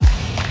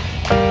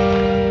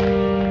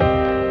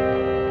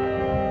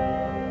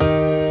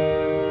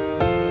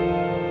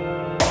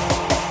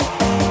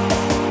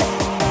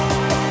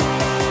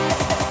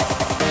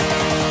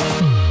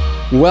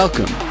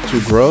Welcome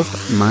to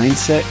Growth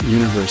Mindset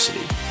University.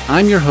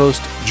 I'm your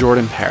host,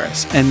 Jordan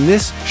Paris, and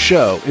this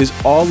show is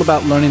all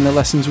about learning the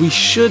lessons we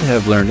should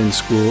have learned in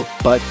school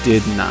but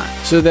did not,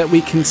 so that we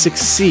can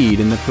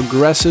succeed in the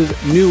progressive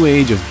new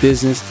age of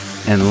business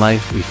and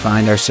life we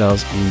find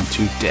ourselves in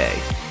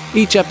today.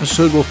 Each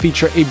episode will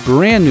feature a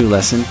brand new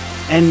lesson,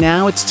 and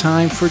now it's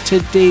time for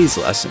today's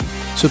lesson.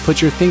 So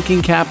put your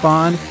thinking cap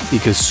on,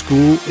 because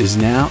school is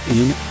now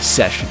in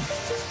session.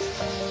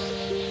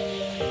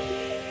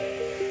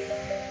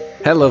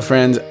 Hello,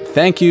 friends.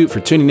 Thank you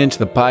for tuning into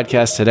the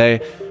podcast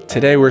today.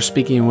 Today, we're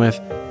speaking with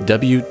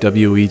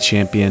WWE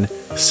champion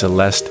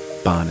Celeste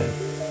Bonin.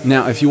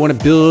 Now, if you want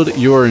to build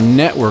your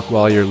network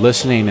while you're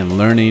listening and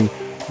learning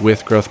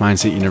with Growth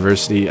Mindset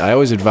University, I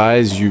always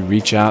advise you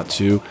reach out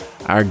to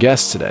our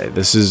guest today.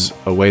 This is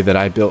a way that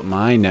I built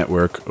my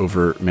network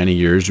over many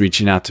years,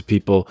 reaching out to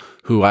people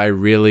who I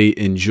really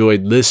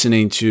enjoyed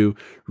listening to,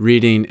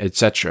 reading,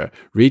 etc.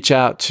 Reach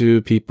out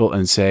to people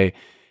and say,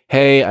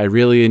 hey, I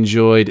really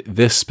enjoyed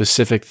this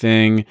specific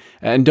thing,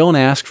 and don't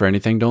ask for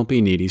anything. Don't be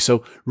needy.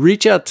 So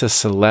reach out to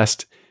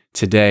Celeste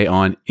today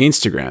on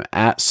Instagram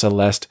at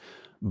Celeste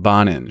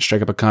Bonin.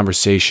 Strike up a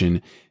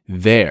conversation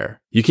there.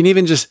 You can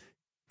even just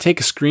take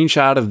a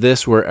screenshot of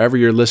this wherever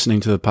you're listening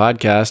to the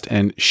podcast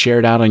and share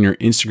it out on your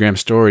Instagram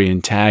story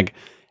and tag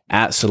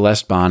at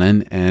Celeste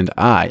Bonin and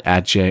I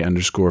at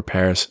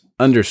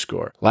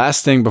J_Paris_.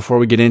 Last thing before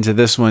we get into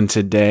this one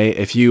today,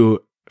 if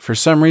you for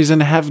some reason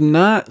have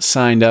not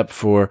signed up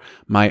for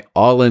my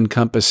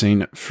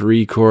all-encompassing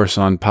free course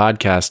on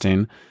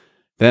podcasting,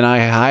 then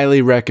I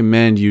highly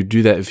recommend you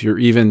do that if you're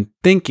even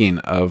thinking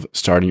of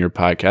starting your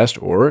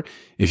podcast or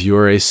if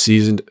you're a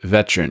seasoned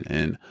veteran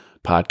in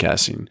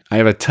podcasting. I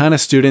have a ton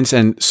of students,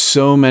 and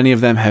so many of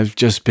them have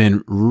just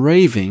been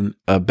raving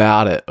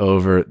about it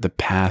over the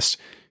past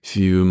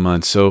few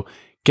months. So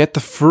get the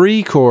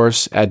free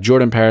course at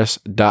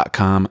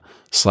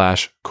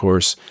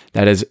jordanparis.com/course.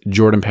 That is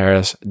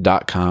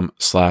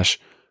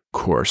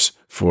jordanparis.com/course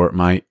for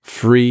my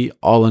free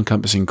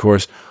all-encompassing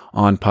course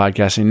on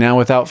podcasting. Now,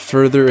 without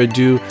further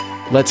ado,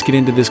 let's get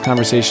into this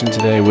conversation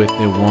today with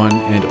the one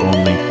and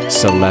only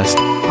Celeste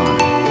Bonin.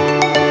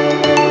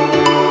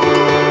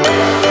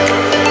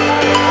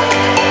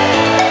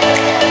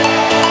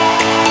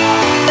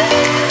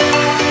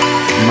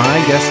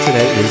 My guest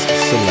today is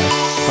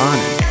Celeste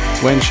Bonin.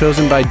 When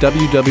chosen by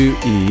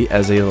WWE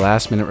as a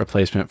last-minute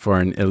replacement for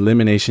an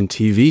elimination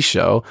TV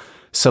show,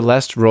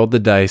 Celeste rolled the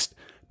dice,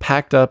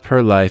 packed up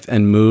her life,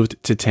 and moved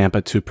to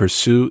Tampa to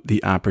pursue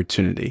the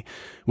opportunity.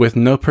 With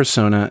no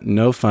persona,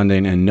 no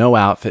funding, and no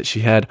outfit, she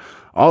had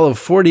all of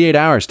 48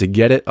 hours to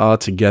get it all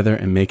together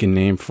and make a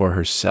name for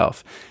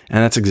herself.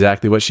 And that's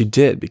exactly what she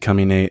did,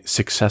 becoming a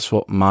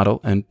successful model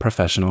and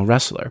professional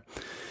wrestler.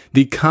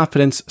 The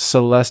confidence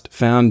Celeste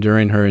found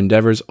during her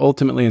endeavors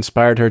ultimately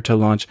inspired her to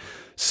launch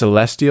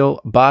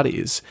Celestial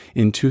Bodies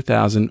in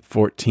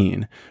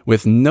 2014.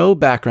 With no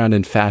background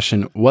in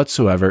fashion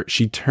whatsoever,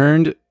 she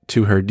turned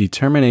to her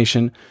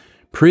determination,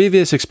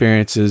 previous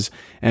experiences,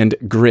 and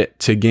grit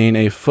to gain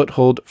a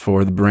foothold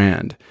for the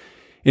brand.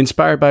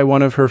 Inspired by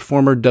one of her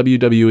former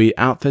WWE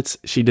outfits,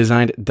 she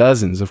designed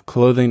dozens of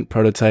clothing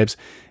prototypes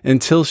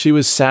until she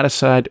was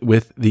satisfied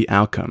with the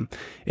outcome,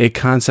 a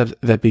concept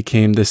that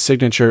became the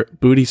signature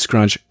booty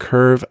scrunch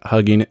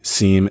curve-hugging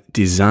seam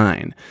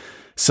design.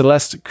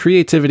 Celeste's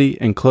creativity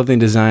and clothing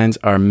designs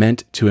are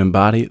meant to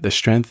embody the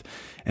strength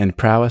and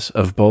prowess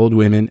of bold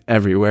women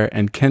everywhere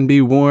and can be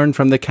worn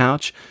from the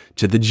couch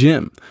to the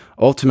gym.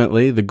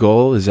 Ultimately, the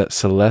goal is that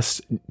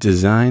Celeste's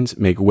designs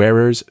make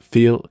wearers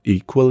feel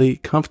equally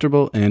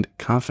comfortable and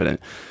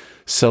confident.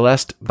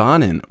 Celeste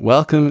Bonin,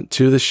 welcome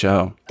to the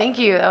show. Thank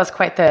you. That was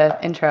quite the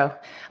intro.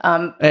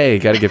 Hey,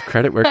 got to give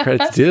credit where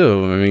credit's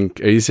due. I mean,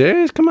 are you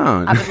serious? Come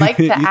on. I would like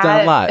to You've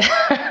done a lot.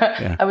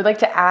 Yeah. I would like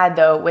to add,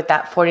 though, with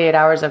that 48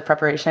 hours of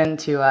preparation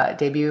to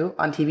debut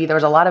on TV, there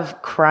was a lot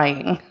of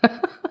crying.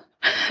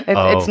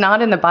 It's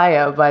not in the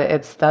bio,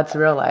 but that's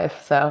real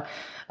life. So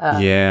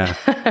yeah.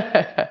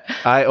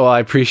 I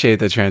appreciate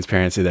the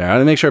transparency there. I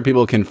want to make sure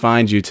people can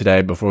find you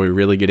today before we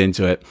really get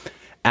into it.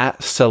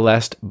 At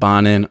Celeste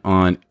Bonin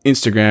on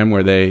Instagram,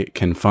 where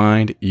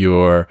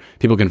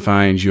people can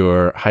find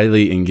your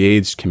highly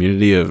engaged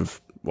community of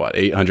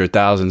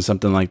 800,000,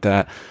 something like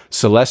that.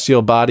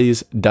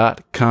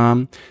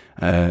 Celestialbodies.com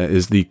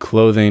is the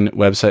clothing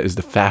website, is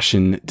the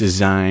fashion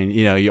design.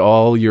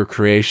 All your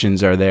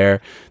creations are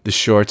there. The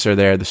shorts are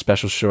there, the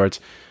special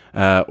shorts,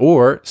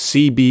 or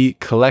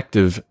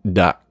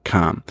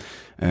cbcollective.com.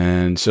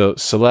 And so,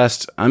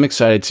 Celeste, I'm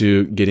excited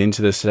to get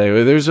into this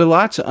today. There's a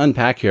lot to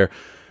unpack here.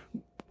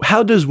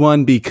 How does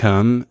one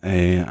become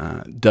a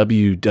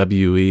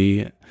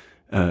WWE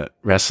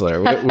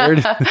wrestler?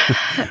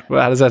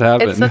 How does that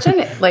happen? It's such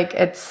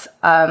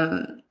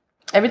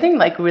everything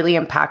really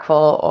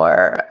impactful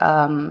or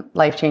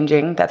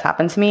life-changing that's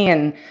happened to me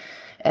in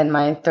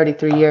my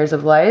 33 years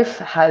of life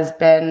has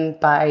been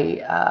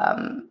by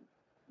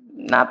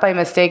not by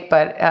mistake,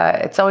 but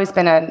it's always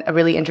been a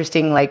really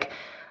interesting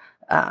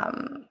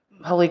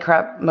holy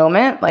crap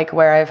moment, like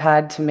where I've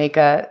had to make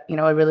a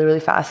really, really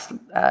fast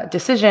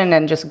decision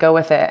and just go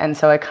with it. And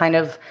so I kind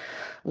of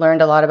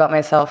learned a lot about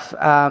myself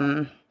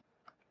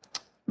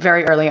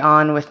very early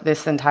on with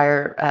this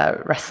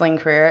entire wrestling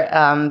career,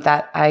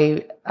 that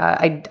I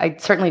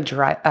certainly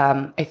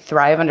I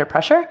thrive under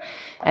pressure,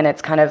 and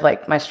it's kind of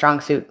like my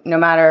strong suit, no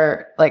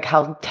matter like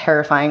how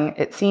terrifying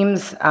it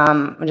seems.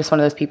 I'm just one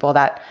of those people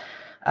that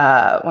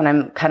when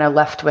I'm kind of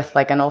left with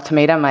like an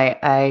ultimatum,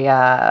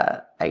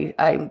 I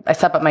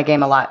step up my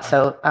game a lot.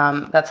 So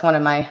that's one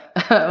of my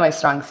my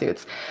strong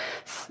suits.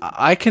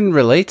 I can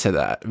relate to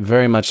that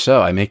very much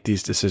so. I make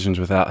these decisions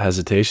without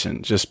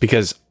hesitation just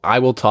because I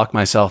will talk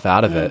myself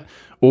out of it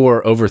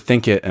or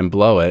overthink it and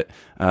blow it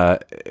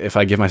if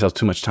I give myself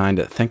too much time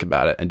to think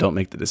about it and don't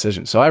make the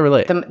decision. So I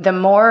relate. The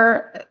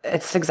more,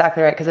 it's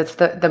exactly right, because it's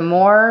the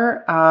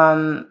more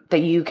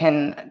that you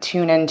can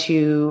tune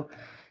into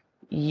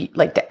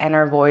like the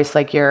inner voice,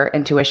 like your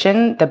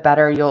intuition, the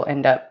better you'll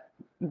end up,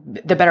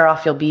 the better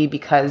off you'll be,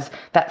 because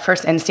that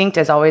first instinct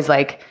is always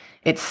like,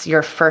 it's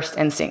your first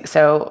instinct.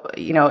 So,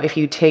 if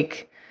you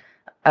take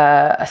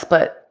a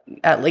split,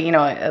 a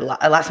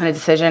last minute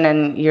decision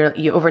and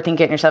you overthink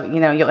it and yourself,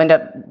 you'll end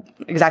up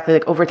exactly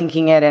like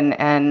overthinking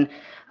it.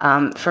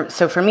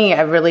 So for me,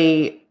 I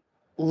really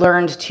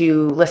learned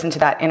to listen to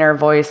that inner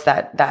voice,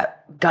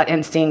 that gut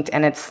instinct,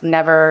 and it's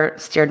never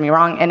steered me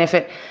wrong. And if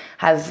it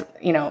has,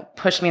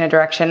 pushed me in a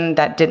direction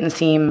that didn't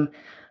seem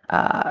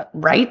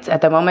right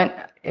at the moment,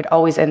 it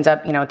always ends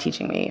up,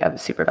 teaching me a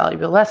super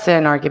valuable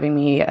lesson or giving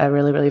me a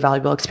really, really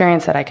valuable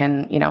experience that I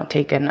can,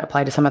 take and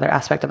apply to some other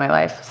aspect of my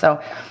life. So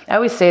I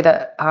always say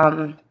that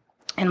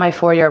in my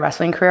 4-year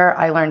wrestling career,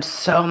 I learned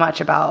so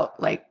much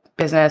about like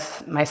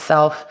business,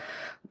 myself,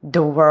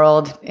 the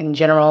world in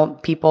general,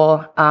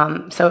 people.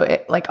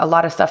 So like a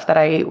lot of stuff that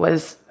I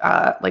was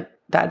like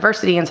the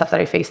adversity and stuff that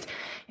I faced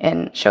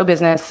in show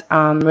business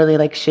really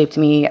like shaped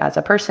me as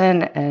a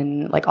person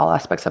and like all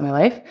aspects of my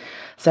life.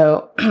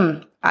 So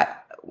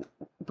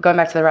going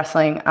back to the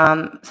wrestling,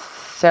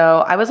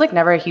 so I was like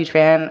never a huge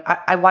fan.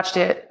 I watched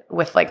it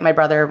with like my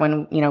brother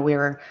when we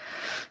were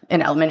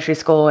in elementary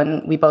school,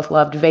 and we both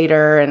loved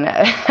Vader and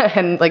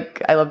and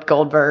like I loved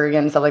Goldberg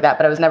and stuff like that.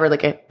 But I was never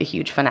like a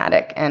huge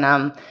fanatic,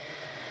 and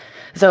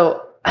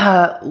so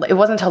it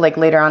wasn't until like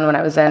later on when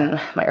I was in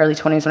my early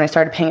 20s when I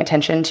started paying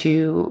attention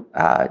to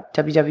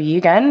WWE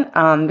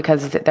again,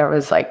 because there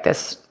was like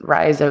this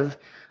rise of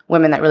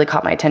women that really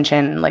caught my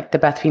attention, like the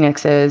Beth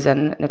Phoenixes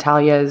and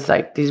Natalia's,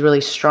 like these really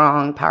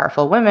strong,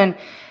 powerful women.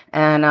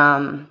 And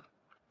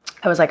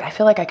I was like, I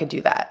feel like I could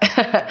do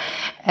that.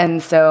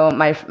 And so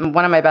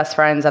one of my best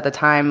friends at the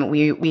time,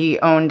 we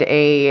owned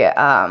a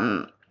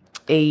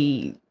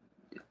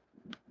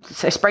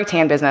spray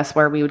tan business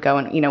where we would go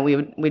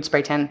and we'd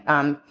spray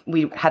tan.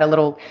 We had a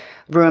little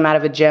room out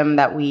of a gym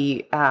that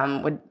we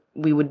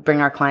would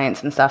bring our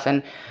clients and stuff.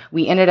 And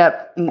we ended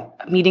up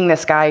meeting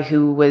this guy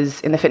who was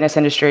in the fitness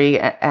industry,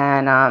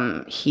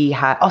 and he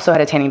also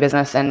had a tanning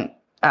business. And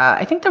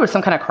I think there was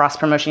some kind of cross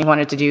promotion he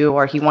wanted to do,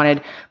 or he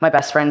wanted my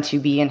best friend to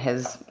be in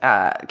his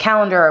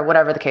calendar or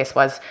whatever the case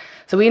was.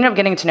 So we ended up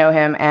getting to know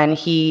him, and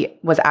he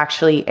was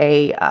actually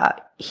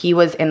he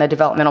was in the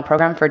developmental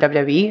program for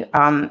WWE,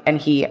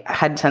 and he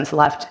had since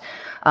left,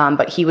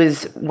 but he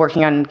was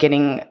working on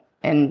getting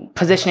and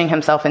positioning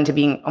himself into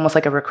being almost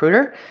like a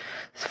recruiter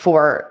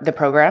for the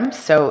program.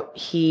 So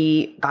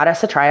he got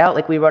us a tryout.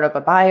 Like we wrote up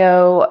a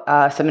bio,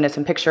 submitted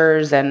some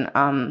pictures,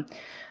 and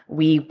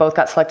we both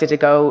got selected to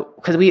go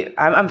because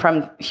I'm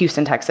from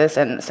Houston, Texas,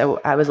 and so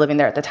I was living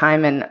there at the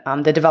time. And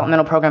the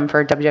developmental program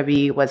for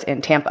WWE was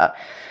in Tampa.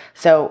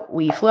 So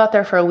we flew out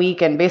there for a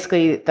week, and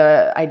basically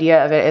the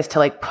idea of it is to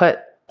like put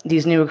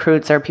these new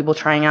recruits or people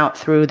trying out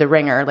through the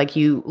ringer. Like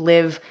you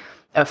live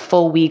a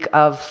full week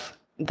of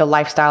the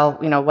lifestyle,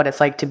 what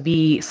it's like to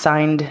be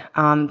signed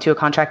to a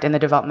contract in the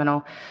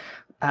developmental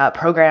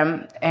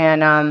program.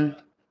 And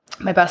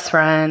my best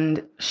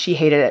friend, she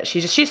hated it.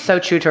 She's so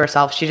true to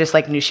herself. She just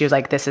like knew, she was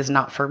like, this is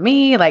not for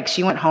me. Like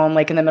she went home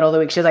like in the middle of the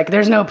week. She was like,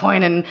 there's no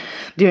point in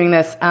doing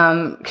this,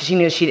 because she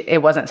knew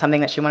it wasn't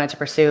something that she wanted to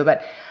pursue.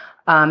 But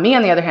me,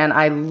 on the other hand,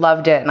 I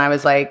loved it, and I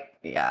was like,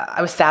 yeah,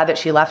 I was sad that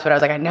she left, but I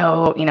was like, I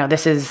know,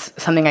 this is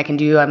something I can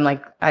do. I'm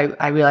like,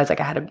 I realized like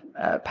I had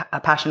a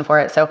passion for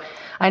it. So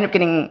I ended up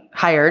getting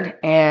hired,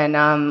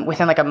 and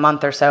within like a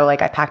month or so,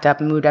 like I packed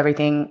up and moved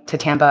everything to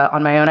Tampa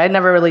on my own. I'd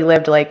never really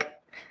lived like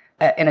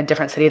in a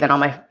different city than all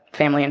my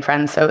family and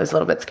friends, so it was a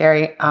little bit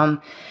scary.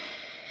 And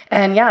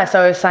yeah,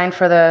 so I was signed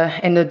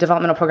in the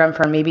developmental program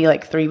for maybe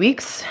like 3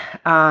 weeks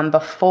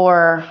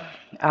before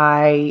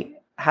I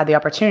had the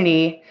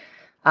opportunity.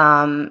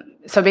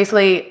 So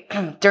basically,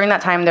 during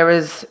that time, there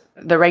was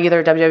the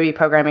regular WWE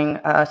programming,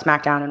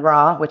 SmackDown and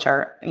Raw, which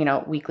are,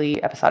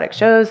 weekly episodic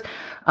shows.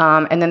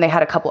 And then they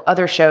had a couple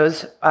other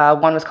shows.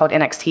 One was called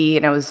NXT,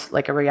 and it was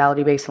like a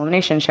reality-based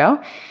elimination show.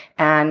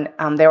 And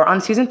they were on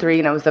season 3,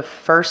 and it was the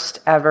first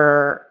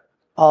ever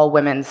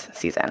all-women's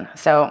season.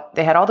 So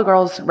they had all the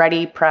girls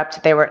ready,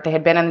 prepped. They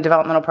had been in the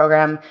developmental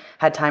program,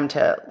 had time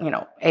to,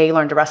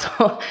 learn to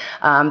wrestle,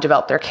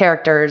 develop their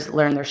characters,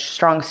 learn their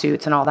strong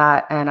suits and all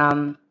that.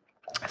 And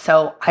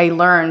So I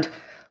learned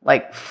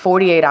like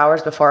 48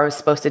 hours before I was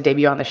supposed to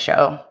debut on the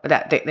show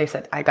that they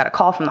said, I got a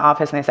call from the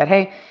office and they said,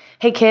 hey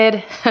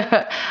kid,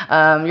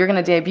 you're going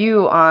to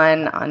debut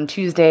on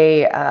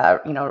Tuesday,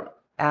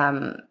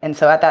 and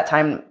so at that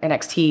time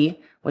NXT,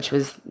 which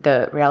was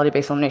the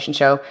reality-based elimination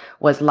show,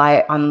 was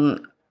live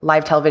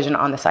television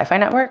on the Sci-Fi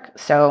Network.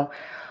 So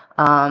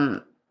I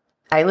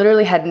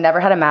literally had never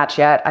had a match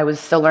yet. I was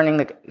still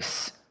learning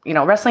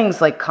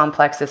wrestling's like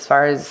complex as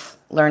far as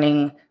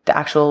learning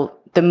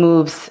the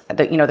moves,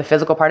 the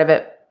physical part of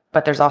it.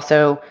 But there's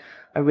also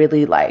a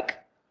really like,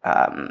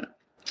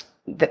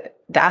 the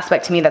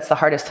aspect to me that's the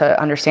hardest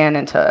to understand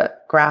and to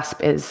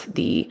grasp is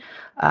the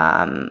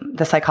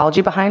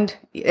psychology behind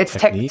it's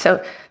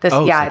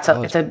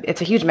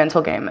it's a huge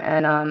mental game.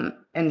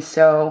 And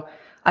so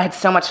I had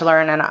so much to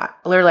learn, and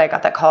I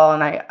got that call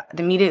and I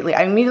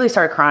immediately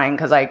started crying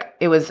because like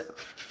it was,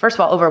 first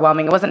of all,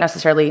 overwhelming. It wasn't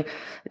necessarily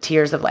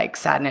tears of like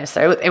sadness.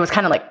 It was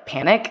kind of like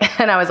panic.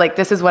 And I was like,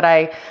 this is what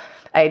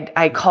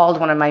I called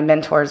one of my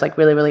mentors like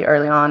really, really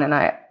early on.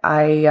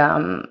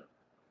 And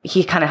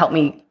he kind of helped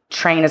me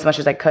train as much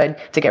as I could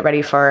to get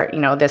ready for,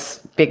 this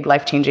big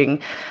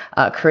life-changing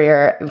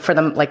career for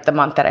the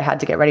month that I had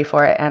to get ready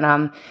for it.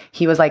 And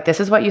he was like, this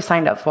is what you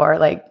signed up for,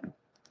 like,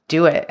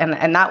 do it.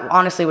 And that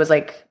honestly was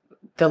like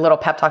the little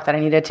pep talk that I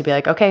needed to be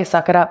like, okay,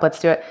 suck it up, let's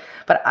do it.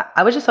 But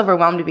I was just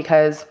overwhelmed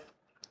because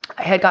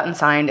I had gotten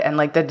signed, and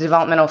like the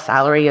developmental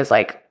salary is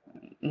like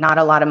not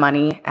a lot of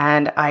money.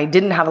 And I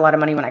didn't have a lot of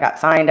money when I got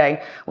signed.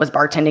 I was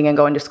bartending and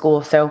going to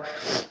school. So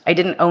I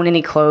didn't own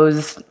any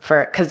clothes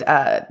because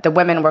the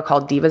women were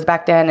called divas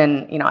back then.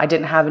 And, I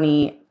didn't have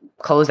any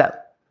clothes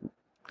that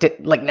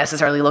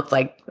necessarily looked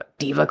like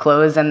diva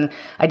clothes. And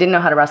I didn't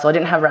know how to wrestle. I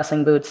didn't have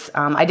wrestling boots.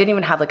 I didn't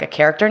even have like a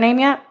character name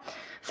yet.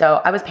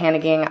 So I was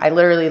panicking. I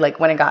literally like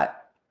went and got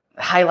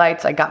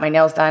highlights. I got my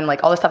nails done,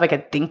 like all the stuff I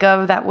could think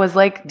of that was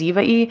like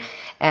diva-y.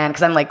 And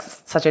cause I'm like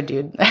such a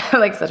dude,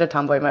 like such a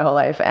tomboy my whole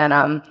life.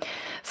 And,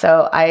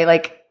 so I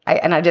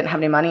didn't have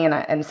any money.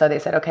 And so they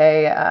said,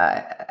 okay.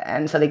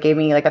 And so they gave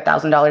me like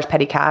 $1,000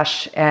 petty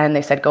cash, and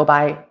they said, go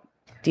buy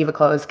diva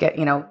clothes,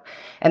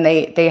 and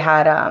they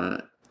had,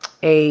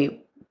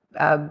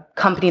 a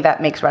company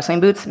that makes wrestling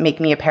boots make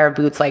me a pair of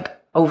boots like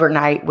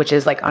overnight, which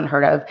is like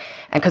unheard of,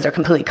 and because they're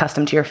completely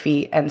custom to your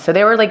feet. And so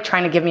they were like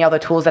trying to give me all the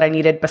tools that I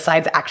needed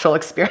besides actual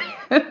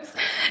experience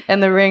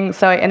in the ring.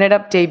 So I ended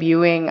up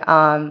debuting.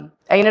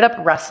 I ended up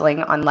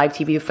wrestling on live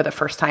TV for the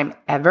first time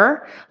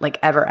ever, like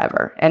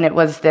ever. And it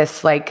was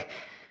this like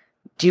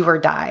do or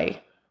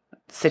die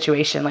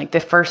situation. Like the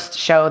first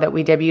show that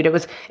we debuted,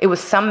 it was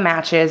some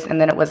matches,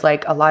 and then it was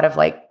like a lot of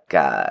like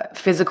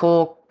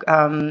physical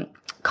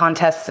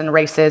contests and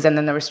races, and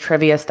then there was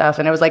trivia stuff,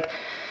 and it was like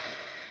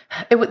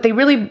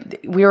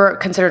we were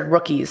considered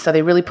rookies, so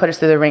they really put us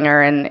through the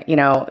ringer, and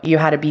you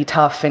had to be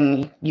tough,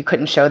 and you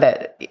couldn't show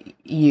that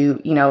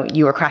you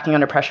were cracking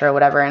under pressure or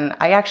whatever. And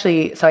I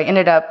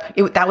ended up,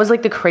 that was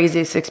like the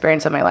craziest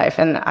experience of my life,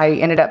 and I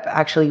ended up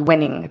actually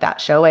winning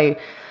that show. It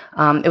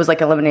was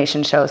like an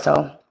elimination show,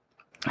 so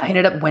I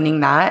ended up winning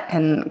that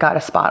and got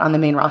a spot on the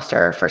main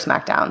roster for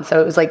SmackDown. So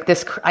it was like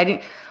this,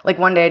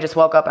 one day I just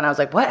woke up and I was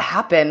like, what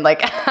happened?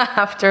 Like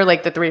after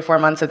like the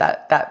 3-4 months of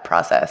that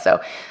process.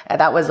 So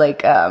that was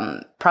like,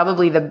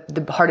 probably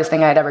the hardest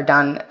thing I had ever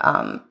done,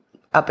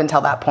 up until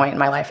that point in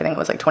my life. I think it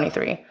was like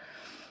 23.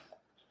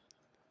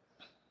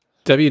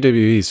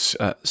 WWE's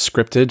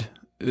scripted,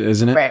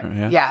 isn't it?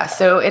 Right. Yeah.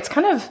 So it's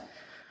kind of,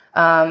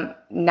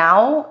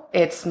 now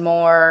it's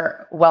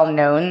more well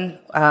known,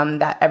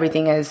 that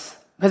everything is,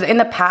 because in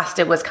the past,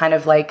 it was kind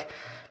of like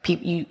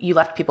you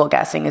left people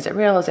guessing, is it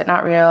real? Is it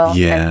not real?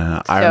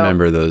 Yeah, I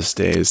remember those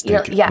days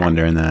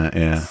wondering that,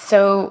 yeah.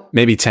 So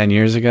maybe 10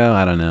 years ago,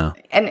 I don't know.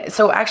 And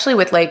so actually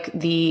with like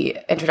the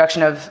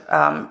introduction of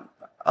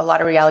a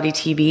lot of reality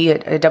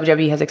TV,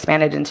 WWE has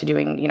expanded into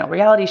doing,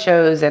 reality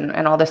shows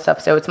and all this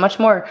stuff. So it's much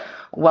more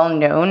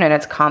well-known, and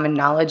it's common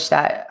knowledge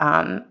that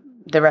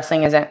the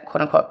wrestling isn't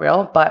quote unquote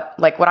real. But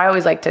like what I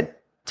always like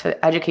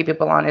to educate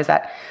people on is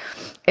that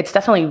it's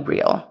definitely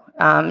real.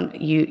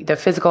 The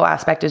physical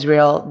aspect is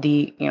real.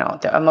 The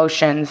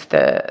emotions,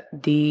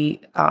 the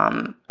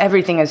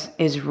everything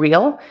is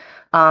real.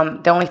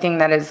 The only thing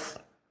that is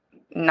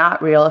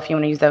not real, if you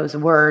want to use those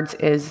words,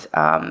 is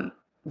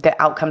the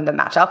outcome of the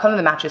match. The outcome of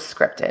the match is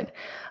scripted.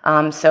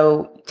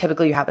 So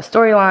typically you have a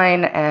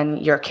storyline,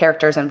 and your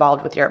character is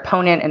involved with your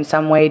opponent in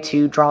some way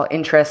to draw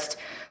interest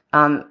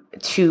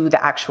to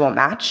the actual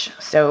match.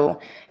 So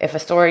if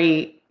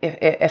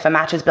a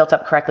match is built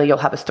up correctly, you'll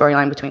have a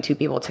storyline between two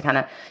people to kind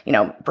of,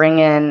 bring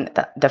in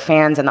the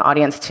fans and the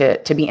audience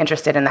to be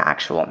interested in the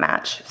actual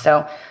match.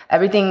 So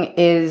everything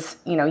is,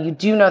 you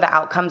do know the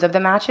outcomes of the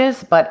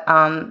matches, but,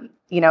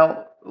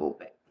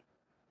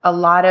 a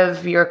lot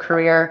of your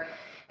career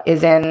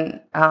is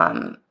in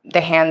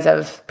the hands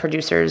of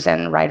producers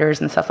and writers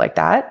and stuff like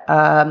that.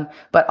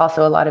 But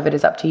also a lot of it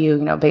is up to you,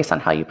 based on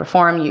how you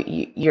perform.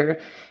 If you're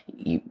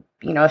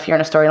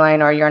in a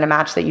storyline or you're in a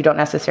match that you don't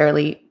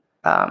necessarily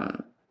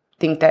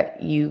think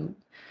that you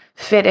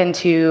fit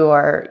into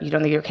or you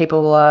don't think you're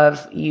capable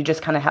of, you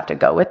just kind of have to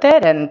go with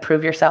it and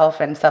prove yourself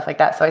and stuff like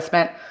that. So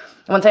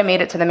once I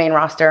made it to the main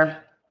roster,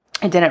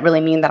 it didn't really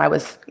mean that I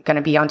was going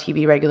to be on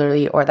TV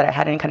regularly or that I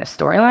had any kind of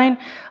storyline.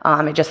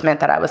 It just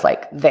meant that I was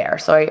like there.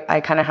 So I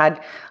kind of had,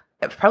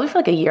 probably for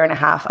like a year and a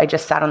half, I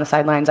just sat on the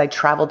sidelines. I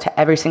traveled to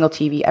every single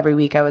TV every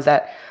week. I was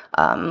at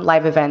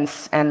live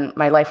events, and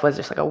my life was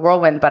just like a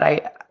whirlwind.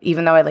 But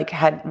even though I like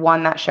had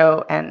won that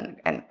show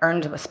and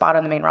earned a spot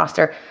on the main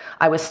roster,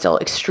 I was still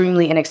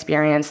extremely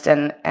inexperienced.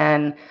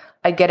 And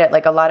I get it.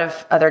 Like a lot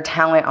of other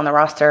talent on the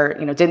roster,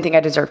 didn't think I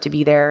deserved to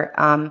be there.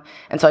 And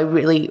so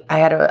I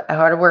had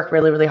to work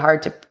really, really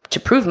hard to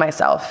prove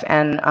myself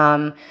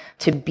and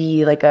to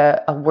be like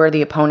a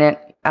worthy opponent.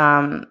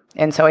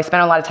 And so I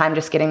spent a lot of time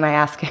just getting my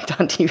ass kicked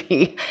on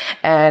TV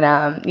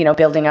and,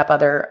 building up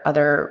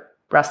other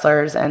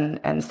wrestlers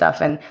and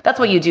stuff. And that's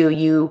what you do.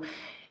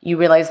 You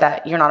realize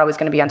that you're not always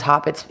going to be on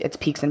top. It's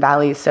peaks and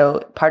valleys. So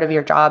part of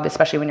your job,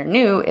 especially when you're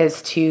new,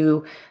 is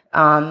to,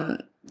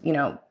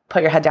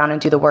 put your head down and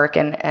do the work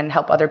and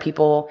help other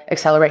people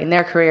accelerate in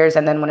their careers.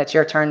 And then when it's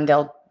your turn,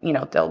 they'll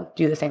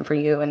do the same for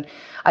you. And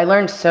I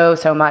learned so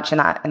much in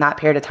that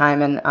period of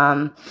time.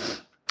 And,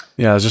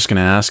 yeah, I was just going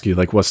to ask you,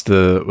 like, what's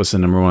the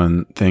number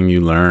one thing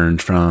you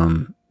learned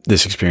from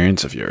this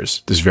experience of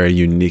yours, this very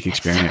unique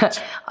experience?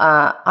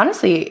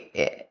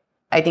 Honestly,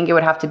 I think it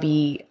would have to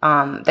be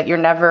that you're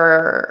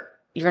never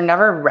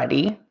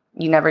ready.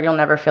 You'll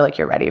never feel like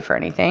you're ready for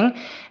anything.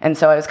 And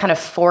so I was kind of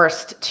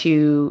forced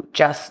to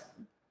just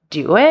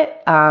do it,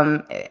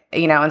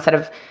 instead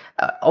of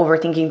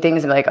overthinking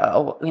things and be like,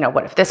 oh,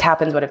 what if this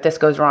happens? What if this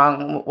goes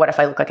wrong? What if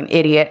I look like an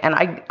idiot? And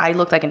I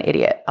looked like an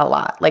idiot a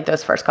lot, like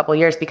those first couple of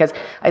years, because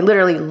I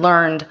literally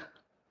learned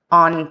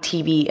on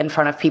TV in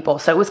front of people.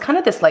 So it was kind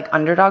of this like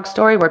underdog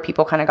story where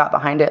people kind of got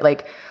behind it.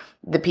 Like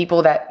the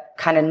people that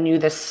kind of knew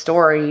this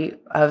story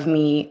of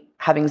me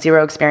having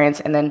zero experience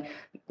and then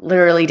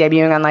literally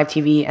debuting on live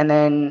TV and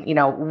then,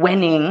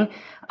 winning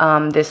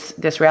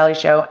this reality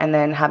show and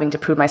then having to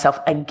prove myself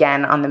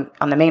again on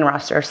the main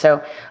roster.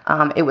 So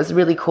it was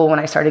really cool when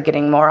I started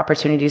getting more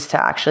opportunities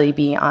to actually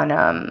be on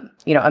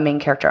a main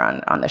character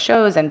on the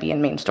shows and be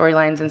in main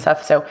storylines and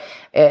stuff. So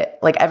it,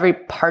 like every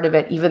part of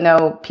it, even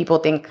though people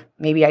think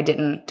maybe I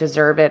didn't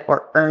deserve it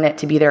or earn it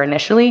to be there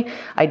initially,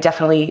 I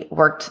definitely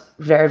worked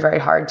very, very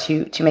hard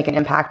to make an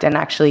impact and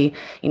actually,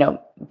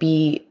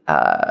 be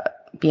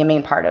a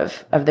main part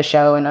of the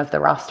show and of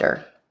the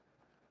roster.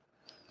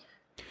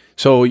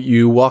 So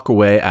you walk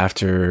away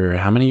after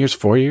how many years?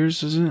 4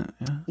 years, is it?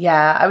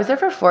 Yeah, I was there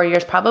for 4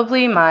 years.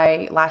 Probably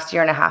my last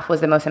year and a half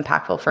was the most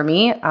impactful for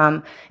me.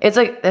 It's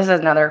like, this is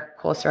another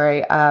cool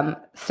story.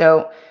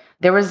 So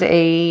there was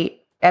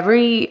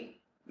every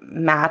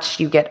match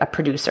you get a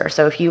producer.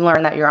 So if you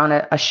learn that you're on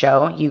a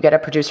show, you get a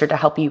producer to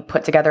help you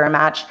put together a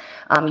match.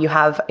 You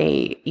have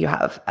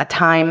a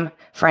time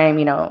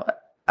frame,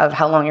 of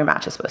how long your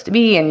match is supposed to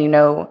be, and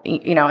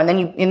and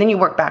then you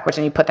work backwards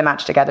and you put the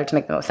match together to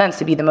make the most sense,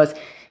 to be the most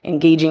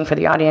engaging for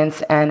the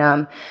audience.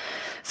 And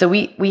so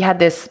we had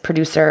this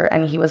producer,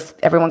 and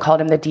everyone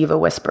called him the Diva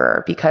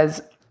Whisperer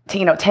because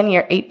 10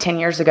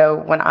 years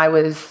ago when I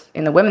was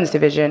in the women's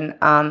division,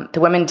 the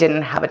women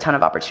didn't have a ton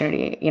of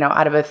opportunity.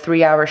 Out of a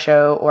 3-hour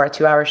show or a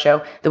 2-hour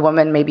show, the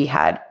woman maybe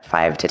had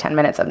 5 to 10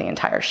 minutes of the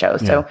entire show.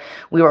 Yeah. So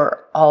we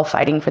were all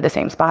fighting for the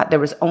same spot. There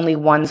was only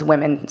one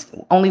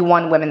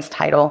women's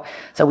title.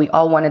 So we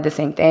all wanted the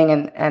same thing.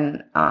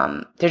 And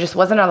there just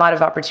wasn't a lot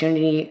of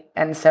opportunity.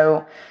 And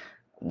so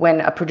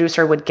when a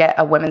producer would get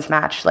a women's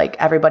match, like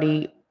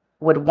everybody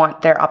would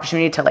want their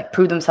opportunity to like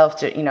prove themselves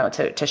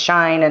to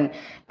shine,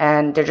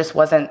 and there just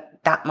wasn't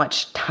that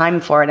much time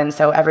for it. And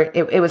so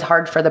it was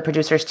hard for the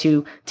producers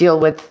to deal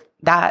with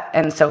that.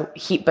 And so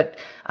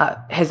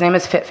his name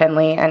is Fit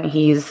Finley, and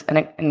he's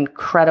an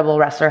incredible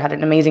wrestler, had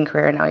an amazing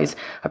career, and now he's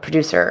a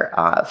producer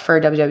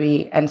for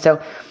WWE. And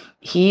so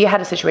he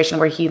had a situation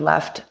where he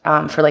left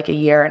for like a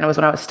year, and it was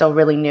when I was still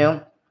really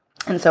new.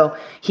 And so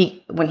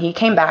when he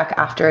came back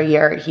after a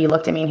year, he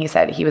looked at me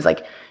and he was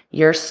like,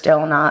 "You're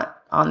still not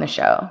on the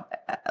show,"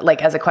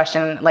 like as a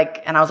question,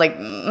 like, and I was like,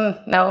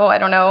 no, I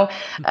don't know.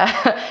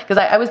 Cause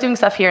I was doing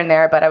stuff here and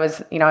there, but I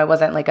was, I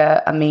wasn't like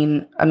a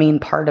main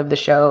part of the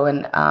show.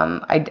 And,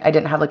 I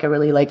didn't have like a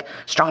really like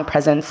strong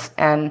presence.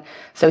 And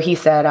so he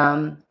said,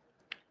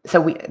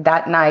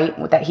 that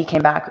night that he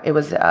came back, it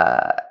was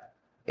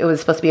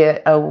supposed to be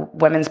a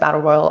women's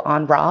battle royal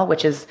on Raw,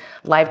 which is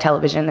live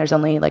television. There's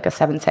only like a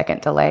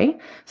 7-second delay.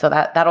 So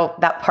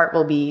that part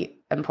will be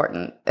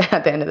important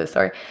at the end of the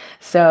story.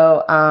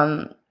 So,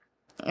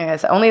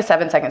 it's only a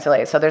 7-second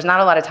delay, so there's not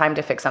a lot of time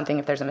to fix something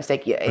if there's a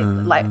mistake.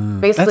 Live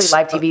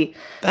TV.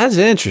 That's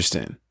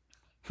interesting.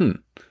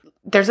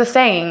 There's a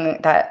saying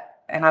that,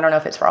 and I don't know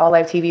if it's for all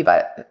live TV,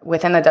 but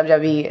within the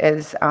WWE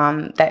is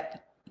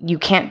that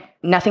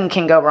nothing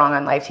can go wrong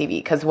on live TV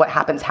because what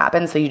happens.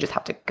 So you just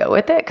have to go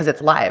with it because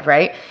it's live,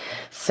 right?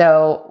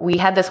 So we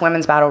had this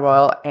women's battle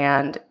royal,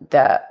 and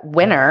the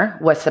winner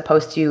was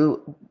supposed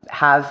to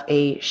have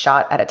a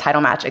shot at a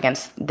title match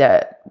against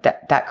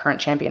that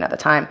current champion at the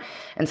time.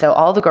 And so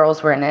all the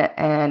girls were in it,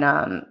 and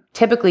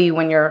typically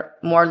when you're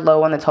more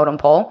low on the totem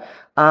pole,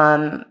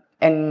 and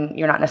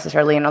you're not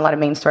necessarily in a lot of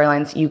main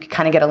storylines, you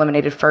kind of get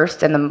eliminated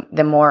first, and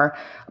the more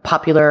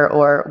popular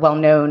or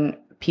well-known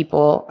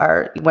people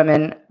or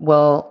women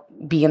will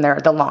be in there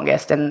the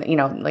longest. And,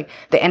 like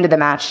the end of the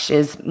match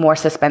is more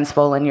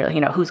suspenseful, and you're,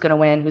 who's going to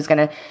win, who's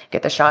going to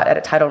get the shot at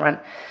a title run.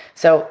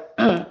 So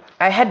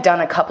I had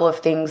done a couple of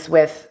things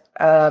with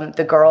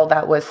the girl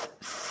that was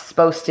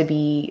supposed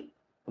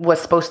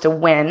to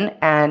win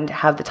and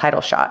have the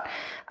title shot.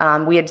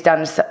 We had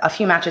done a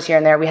few matches here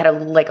and there. We had a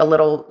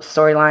little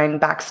storyline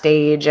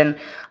backstage, and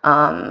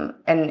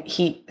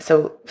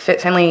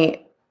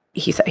Finley,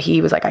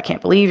 he was like, I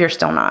can't believe you're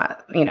still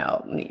not,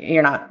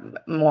 you're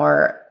not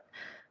more,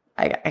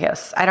 I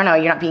guess, I don't know,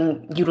 you're not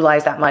being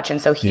utilized that much.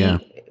 And so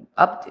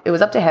it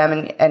was up to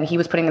him, and he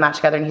was putting the match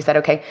together, and he said,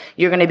 okay,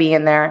 you're going to be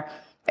in there.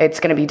 It's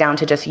going to be down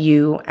to just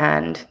you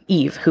and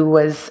Eve, who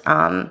was,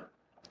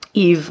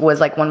 Eve was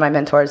like one of my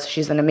mentors.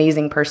 She's an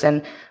amazing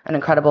person, an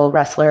incredible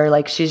wrestler.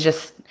 Like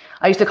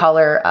I used to call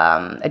her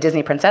a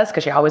Disney princess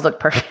because she always looked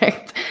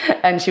perfect.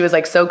 And she was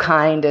like so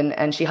kind,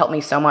 and she helped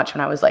me so much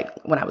when I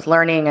was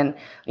learning and,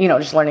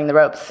 just learning the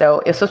ropes. So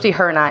it was supposed to be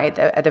her and I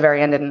at the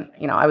very end, and,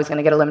 I was going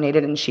to get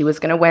eliminated, and she was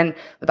going to win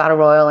the Battle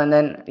Royal. And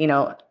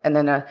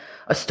then,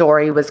 a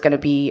story was going to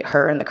be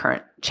her and the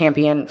current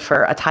champion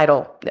for a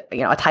title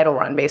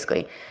run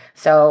basically.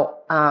 So,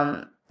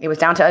 it was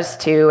down to us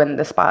two, and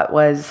the spot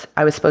was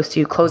I was supposed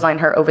to clothesline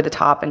her over the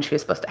top, and she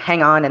was supposed to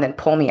hang on and then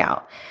pull me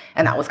out,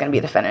 and that was going to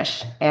be the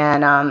finish.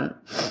 And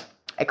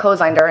I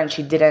clotheslined her, and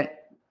she didn't.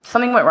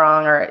 Something went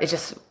wrong, or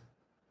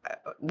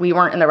we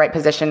weren't in the right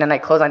position, and I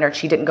clotheslined her, and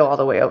she didn't go all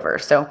the way over.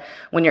 So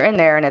when you're in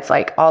there and it's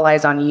like all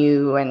eyes on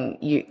you, and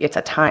it's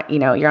a time,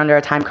 you're under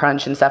a time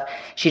crunch and stuff,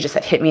 she just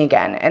said, hit me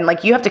again. And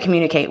like, you have to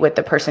communicate with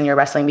the person you're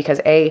wrestling, because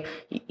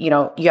you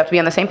have to be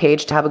on the same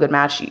page to have a good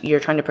match. You're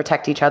trying to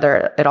protect each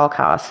other at all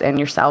costs and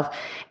yourself.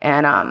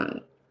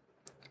 And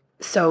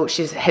so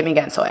she's hit me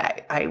again. So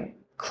I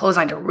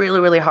clotheslined her really,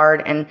 really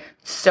hard, and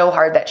so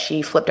hard that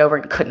she flipped over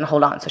and couldn't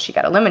hold on. So she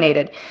got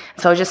eliminated.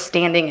 So I was just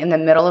standing in the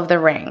middle of the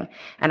ring,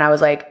 and I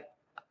was like,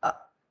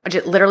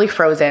 just literally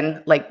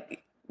frozen,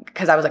 like,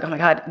 because I was like, oh my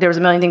God, there was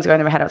a million things going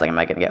through my head. I was like, am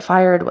I going to get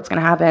fired? What's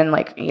going to happen?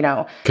 Like,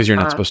 because you're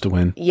not supposed to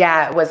win.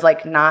 Yeah, it was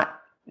like not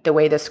the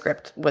way the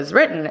script was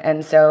written.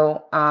 And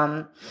so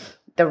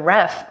the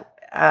ref,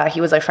 he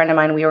was a friend of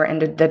mine. We were in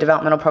the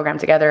developmental program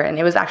together, and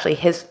it was actually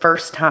his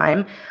first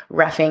time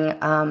reffing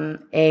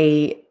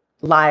a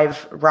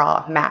live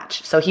Raw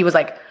match. So he was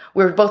like,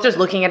 we were both just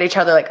looking at each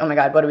other like, oh my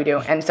God, what do we do?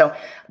 And so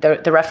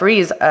the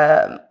referees,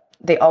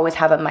 they always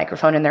have a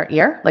microphone in their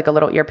ear, like a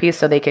little earpiece,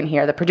 so they can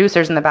hear the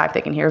producers in the back.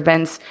 They can hear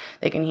Vince.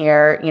 They can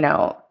hear,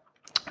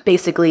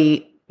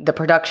 basically the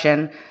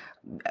production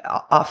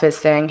office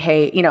saying,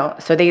 hey,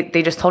 so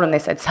they just told him, they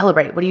said,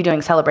 celebrate. What are you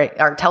doing? Celebrate,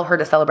 or tell her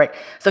to celebrate.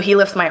 So he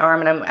lifts my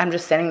arm, and I'm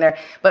just sitting there.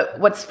 But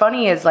what's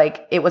funny is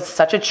like, it was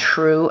such a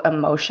true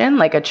emotion,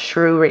 like a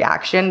true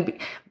reaction,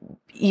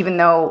 even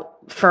though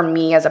for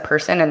me as a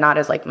person and not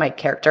as like my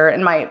character,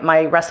 and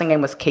my wrestling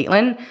name was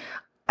Caitlin.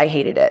 I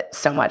hated it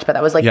so much, but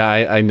that was like, yeah,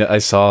 I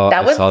saw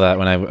that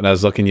when I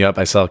was looking you up.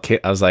 I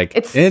was like,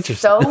 it's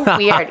so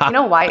weird. You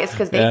know why? It's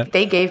because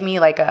they gave me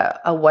like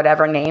a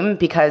whatever name,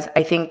 because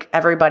I think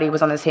everybody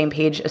was on the same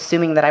page,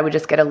 assuming that I would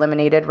just get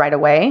eliminated right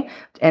away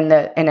in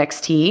the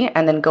NXT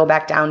and then go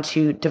back down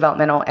to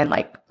developmental and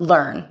like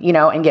learn,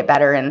 and get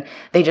better. And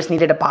they just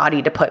needed a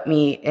body to put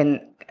me in.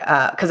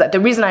 Because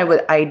the reason I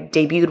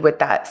debuted with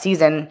that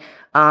season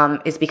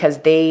is because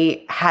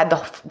they had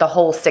the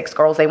whole 6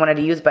 girls they wanted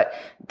to use, but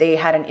they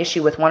had an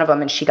issue with one of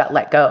them, and she got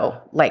let go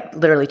like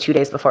literally 2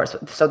 days before.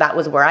 So that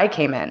was where I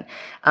came in.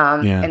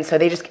 And so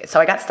so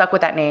I got stuck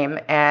with that name,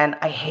 and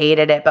I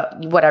hated it, but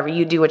whatever,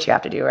 you do what you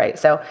have to do. Right.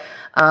 So,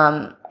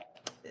 I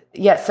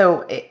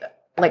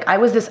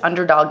was this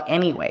underdog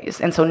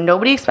anyways. And so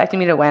nobody expected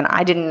me to win.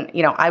 I didn't,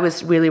 I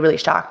was really, really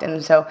shocked.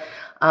 And so,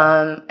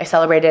 I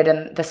celebrated,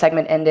 and the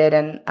segment ended,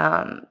 and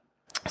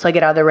so I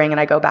get out of the ring,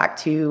 and I go back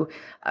to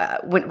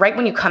right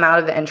when you come out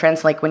of the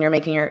entrance, like when you're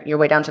making your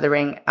way down to the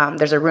ring,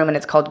 there's a room, and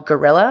it's called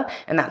Gorilla,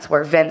 and that's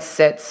where Vince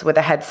sits with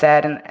a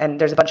headset, and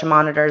there's a bunch of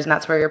monitors, and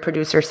that's where your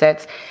producer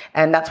sits,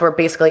 and that's where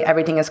basically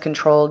everything is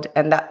controlled,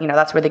 and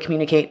that's where they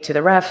communicate to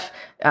the ref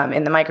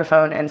in the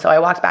microphone. And so I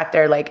walked back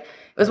there like.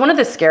 It was one of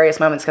the scariest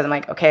moments, because I'm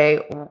like, okay,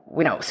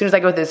 as soon as I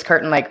go through this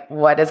curtain, like,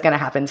 what is going to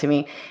happen to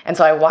me? And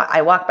so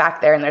I walk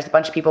back there, and there's a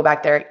bunch of people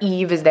back there.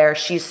 Eve is there.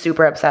 She's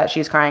super upset.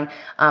 She's crying.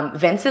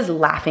 Vince is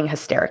laughing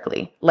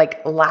hysterically,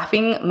 like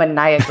laughing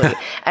maniacally.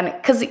 And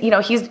because,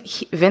 he's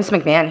Vince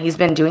McMahon, he's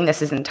been doing this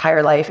his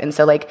entire life. And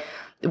so like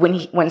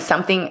when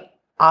something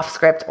off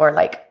script or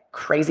like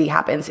crazy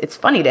happens, it's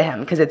funny to him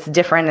because it's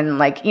different. And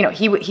like,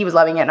 he was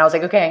loving it. And I was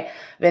like, okay,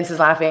 Vince is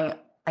laughing.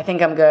 I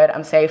think I'm good.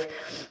 I'm safe.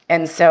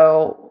 And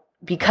so,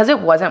 because it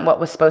wasn't what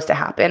was supposed to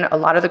happen, a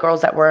lot of the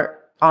girls that were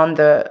on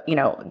the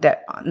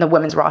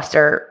women's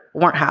roster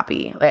weren't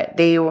happy. Like,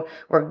 they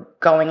were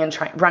going and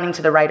running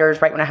to the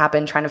writers right when it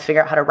happened, trying to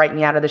figure out how to write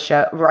me out of the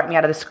show, write me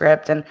out of the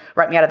script, and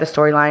write me out of the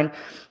storyline.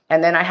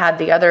 And then I had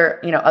the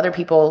other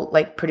people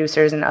like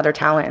producers and other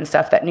talent and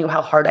stuff that knew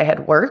how hard I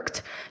had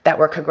worked, that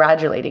were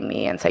congratulating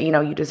me and say,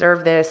 you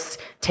deserve this,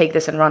 take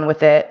this and run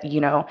with it,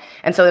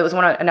 And so it was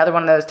another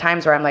one of those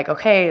times where I'm like,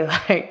 okay,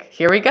 like,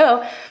 here we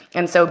go.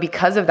 And so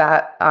because of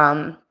that,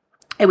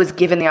 it was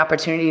given the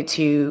opportunity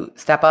to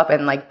step up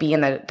and like be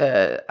in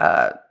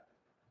the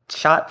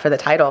shot for the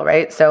title,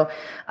 right? So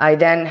I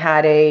then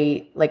had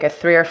a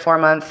 3 or 4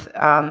 month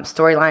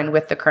storyline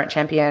with the current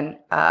champion,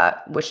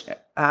 which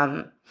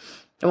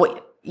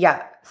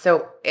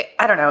so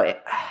I don't know.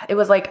 It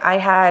was like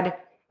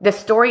the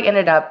story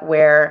ended up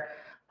where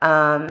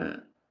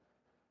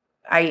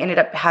I ended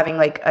up having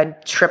like a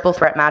triple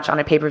threat match on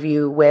a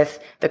pay-per-view with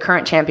the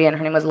current champion.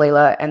 Her name was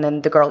Layla, and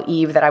then the girl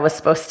Eve who was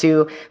supposed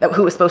to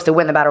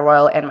win the Battle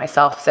Royal, and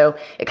myself. So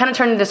it kind of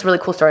turned into this really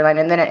cool storyline.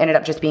 And then it ended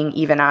up just being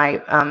Eve and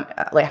I,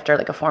 after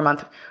like a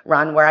 4-month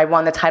run where I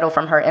won the title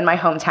from her in my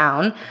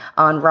hometown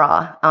on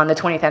Raw on the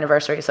 20th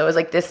anniversary. So it was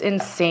like this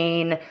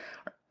insane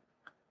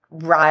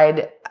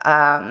ride,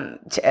 and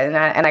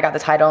I got the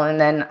title, and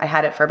then I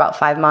had it for about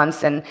 5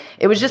 months, and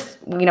it was just,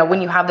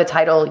 when you have the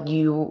title,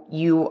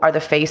 you are the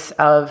face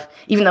of,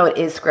 even though it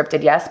is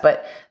scripted, yes,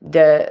 but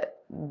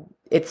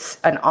it's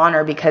an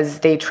honor because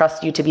they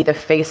trust you to be the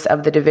face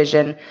of the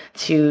division,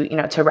 to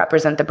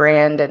represent the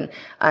brand, and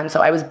so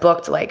I was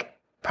booked like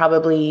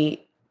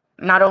probably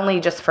not only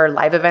just for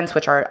live events,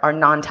 which are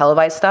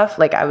non-televised stuff,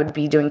 like I would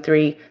be doing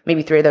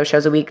maybe three of those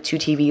shows a week, 2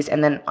 TVs,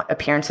 and then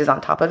appearances on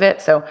top of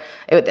it. So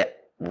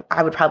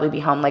I would probably be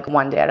home like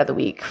 1 day out of the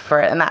week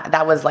and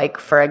that was like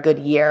for a good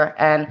year.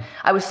 And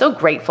I was so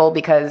grateful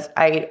because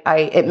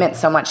it meant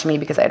so much to me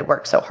because I had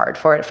worked so hard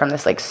for it from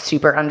this like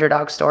super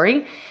underdog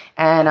story.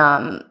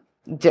 And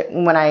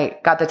when I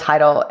got the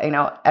title,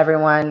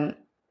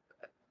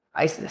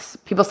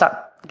 people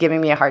stopped giving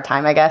me a hard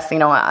time, I guess,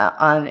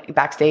 on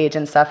backstage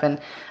and stuff.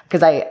 And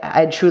because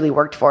I truly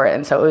worked for it.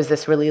 And so it was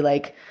this really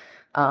like,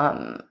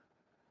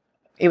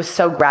 it was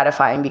so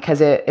gratifying because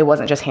it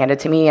wasn't just handed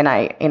to me, and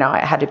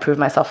I had to prove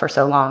myself for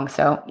so long.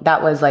 So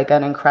that was like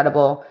an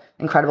incredible,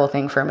 incredible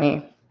thing for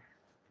me.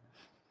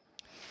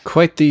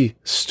 Quite the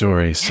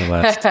story,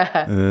 Celeste.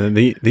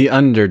 the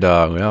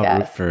underdog. We all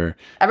root for.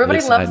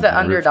 Everybody loves the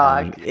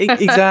underdog.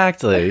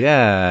 Exactly.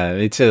 Yeah.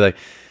 It's like,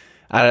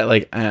 I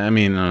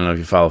don't know if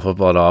you follow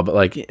football at all, but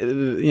like,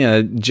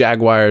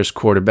 Jaguars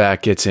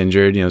quarterback gets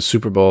injured,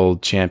 Super Bowl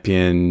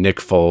champion Nick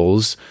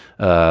Foles,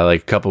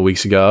 like a couple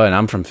weeks ago, and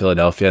I'm from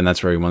Philadelphia, and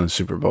that's where he won the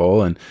Super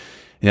Bowl. And,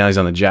 he's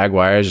on the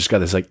Jaguars, just got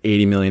this like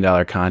 $80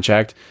 million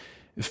contract.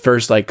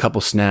 First like couple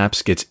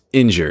snaps, gets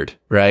injured,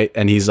 right?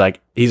 And he's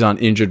on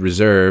injured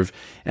reserve,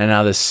 and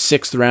now the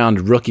 6th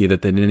round rookie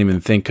that they didn't even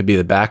think could be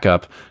the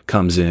backup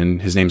comes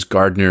in. His name's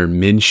Gardner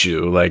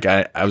Minshew. Like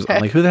I'm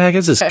like, who the heck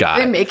is this guy?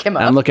 They make him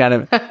up. I'm looking at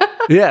him.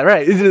 Yeah,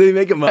 right. Did they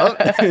make him up?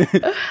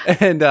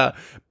 And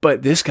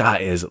but this guy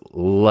is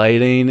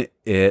lighting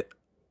it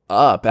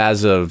up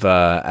as of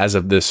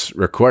this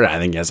recording. I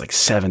think he has like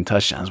 7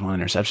 touchdowns, 1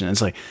 interception.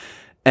 It's like.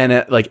 And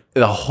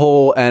the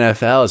whole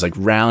NFL is like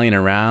rallying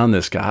around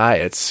this guy.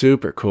 It's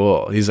super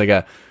cool. He's like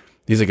a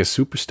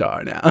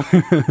superstar now.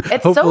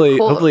 It's hopefully, so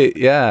cool. Hopefully,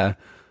 yeah.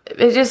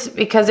 It's just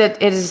because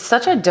it is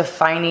such a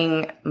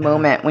defining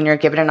moment when you're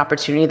given an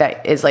opportunity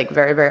that is like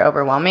very, very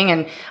overwhelming.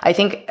 And I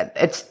think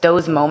it's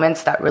those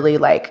moments that really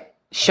like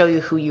show you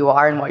who you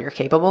are and what you're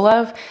capable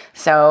of.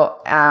 So,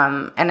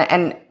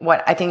 and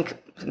what I think,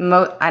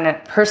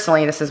 and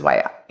personally, this is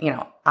why,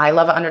 I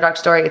love an underdog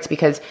story. It's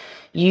because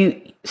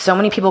so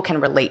many people can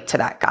relate to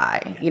that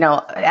guy.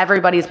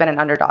 Everybody's been an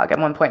underdog at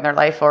one point in their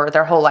life or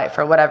their whole life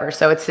or whatever.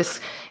 So it's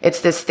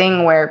this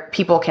thing where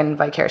people can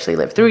vicariously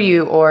live through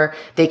you, or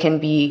they can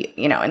be,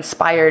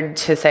 inspired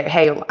to say,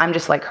 hey, I'm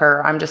just like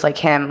her. I'm just like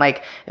him.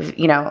 Like,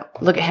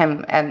 look at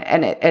him.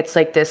 And it's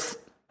like this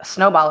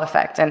snowball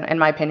effect, in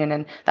my opinion.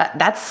 And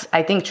that's,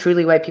 I think,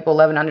 truly why people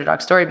love an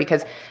underdog story,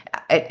 because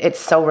it's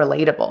so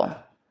relatable.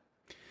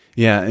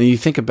 Yeah. And you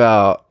think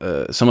about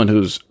someone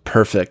who's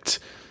perfect.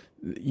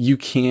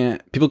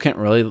 People can't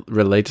really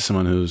relate to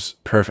someone who's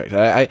perfect.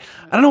 I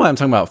don't know why I'm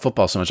talking about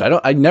football so much.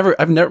 I've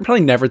probably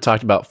never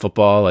talked about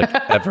football like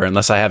ever,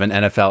 unless I have an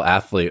NFL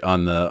athlete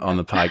on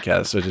the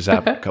podcast, which has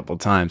happened a couple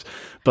of times.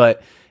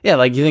 But yeah,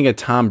 like you think of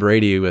Tom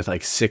Brady with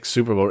like 6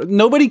 Super Bowls.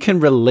 Nobody can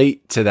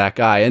relate to that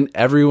guy, and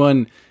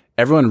everyone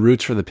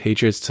roots for the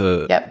Patriots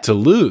to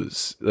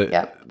lose.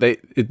 Yep.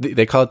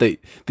 They call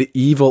it the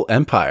evil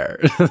empire.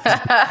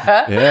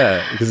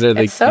 Yeah, because they're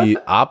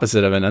the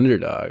opposite of an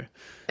underdog.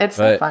 It's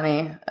so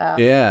funny.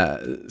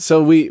 Yeah.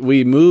 So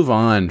we move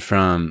on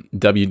from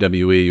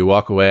WWE. You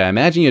walk away. I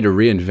imagine you had to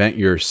reinvent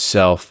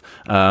yourself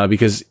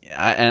because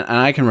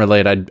I can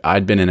relate.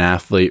 I'd been an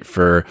athlete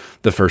for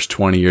the first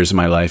 20 years of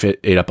my life. It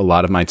ate up a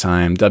lot of my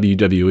time.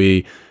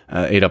 WWE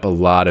ate up a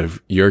lot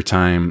of your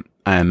time,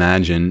 I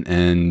imagine.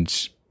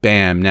 And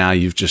bam, now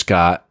you've just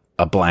got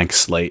a blank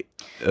slate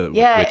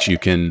which you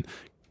can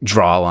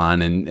draw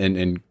on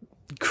and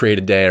create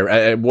a day?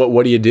 Or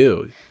what do you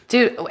do?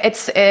 Dude,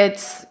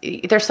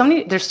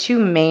 there's two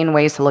main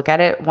ways to look at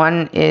it.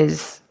 One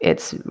is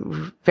it's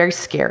very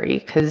scary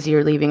because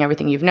you're leaving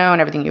everything you've known,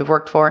 everything you've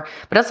worked for,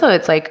 but also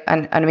it's like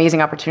an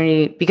amazing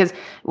opportunity because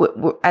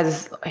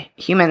as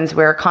humans,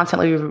 we're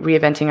constantly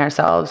reinventing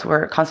ourselves.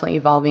 We're constantly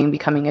evolving,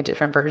 becoming a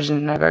different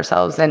version of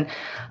ourselves. And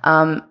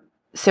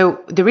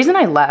so the reason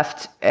I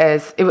left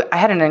is I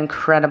had an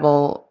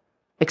incredible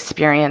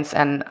experience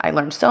and I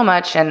learned so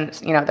much, and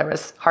there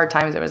was hard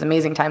times, there was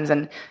amazing times,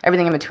 and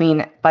everything in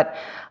between. But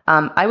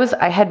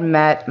I had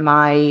met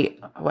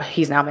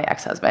he's now my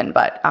ex-husband,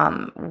 but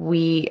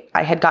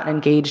I had gotten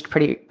engaged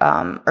pretty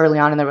early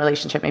on in the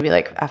relationship, maybe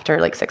like after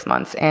like 6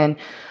 months. And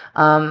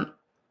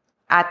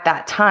at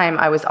that time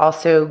I was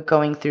also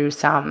going through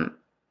some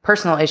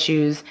personal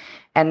issues.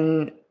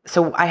 And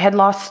so I had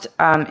lost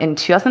in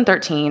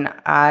 2013,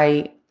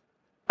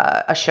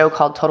 a show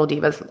called Total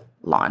Divas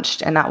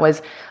launched, and that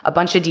was a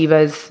bunch of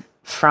divas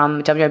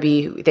from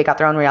WWE. They got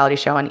their own reality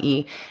show on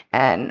E,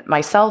 and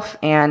myself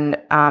and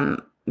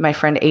my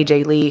friend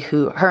AJ Lee,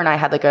 her and I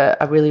had like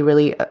a really,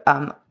 really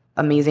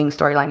amazing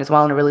storyline as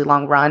well, and a really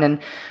long run. And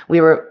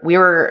we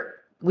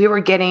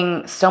were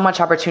getting so much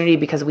opportunity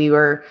because we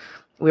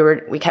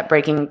kept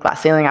breaking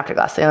glass ceiling after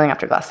glass ceiling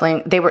after glass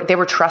ceiling. They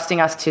were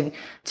trusting us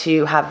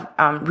to have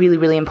really,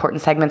 really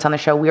important segments on the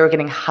show. We were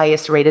getting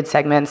highest rated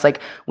segments. Like,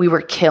 we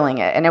were killing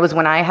it. And it was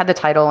when I had the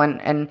title,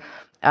 and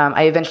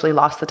I eventually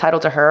lost the title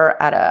to her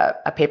at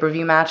a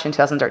pay-per-view match in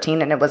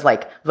 2013. And it was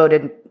like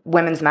voted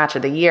women's match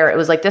of the year. It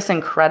was like this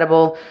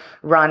incredible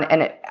run.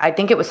 And I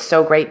think it was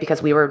so great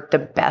because we were the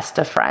best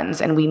of friends,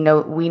 and we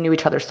knew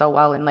each other so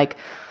well. And like,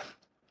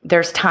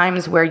 there's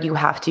times where you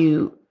have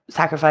to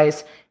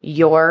sacrifice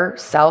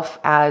yourself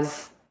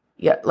as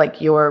like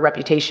your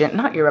reputation,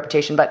 not your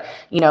reputation, but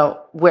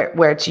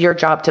where it's your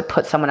job to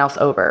put someone else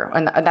over.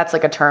 And that's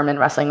like a term in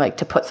wrestling, like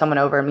to put someone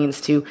over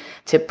means to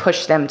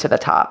push them to the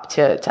top,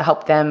 to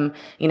help them,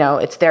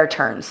 it's their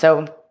turn.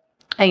 So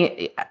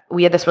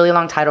we had this really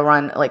long title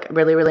run, like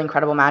really, really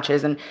incredible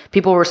matches. And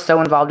people were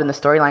so involved in the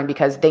storyline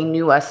because they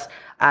knew us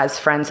as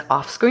friends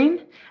off screen.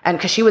 And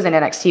cause she was in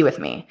NXT with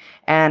me.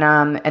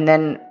 And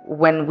then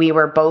when we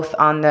were both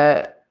on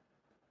the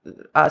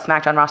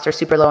SmackDown roster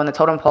super low in the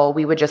totem pole,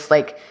 we would just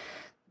like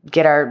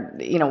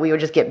we would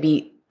just get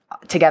beat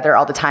together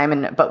all the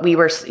time. But we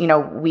were,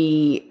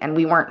 we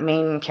weren't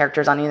main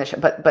characters on either show,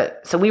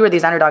 but so we were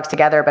these underdogs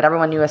together, but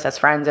everyone knew us as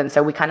friends. And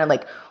so we kind of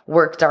like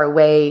worked our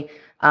way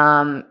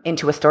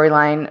into a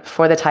storyline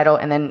for the title.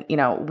 And then,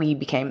 we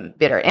became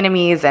bitter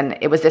enemies. And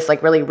it was this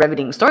like really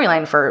riveting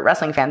storyline for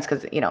wrestling fans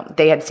because,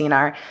 they had seen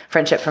our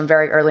friendship from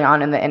very early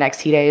on in the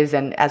NXT days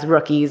and as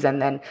rookies,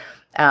 and then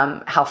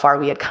how far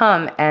we had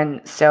come.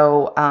 And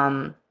so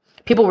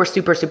people were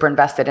super, super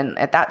invested. And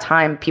at that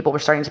time, people were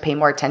starting to pay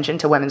more attention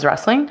to women's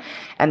wrestling,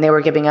 and they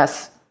were giving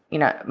us,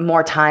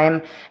 more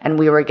time, and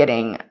we were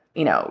getting,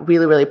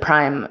 really, really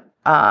prime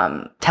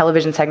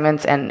television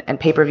segments and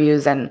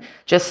pay-per-views. And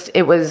just,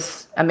 it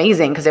was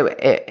amazing because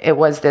it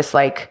was this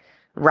like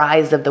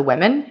rise of the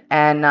women.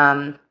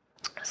 And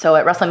so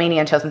at WrestleMania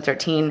in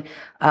 2013,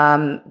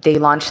 they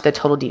launched the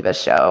Total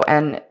Divas show,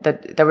 and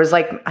there was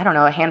like, I don't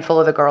know, a handful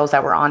of the girls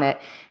that were on it,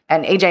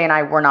 and AJ and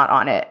I were not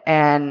on it.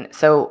 And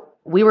so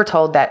we were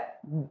told that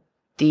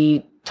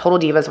the Total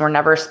Divas were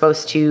never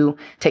supposed to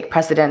take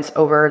precedence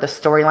over the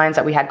storylines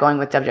that we had going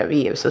with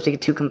WWE. It was supposed to be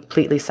two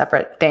completely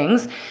separate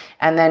things.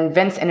 And then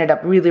Vince ended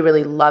up really,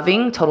 really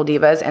loving Total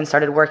Divas and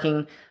started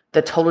working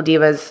the Total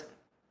Divas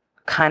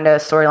kind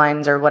of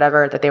storylines or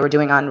whatever that they were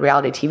doing on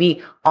reality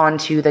TV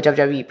onto the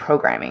WWE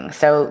programming.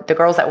 So the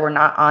girls that were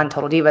not on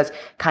Total Divas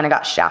kind of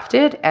got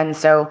shafted. And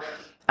so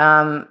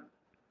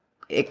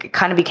it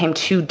kind of became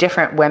two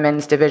different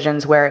women's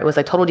divisions where it was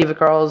like Total Diva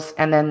girls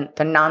and then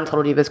the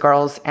non-Total Divas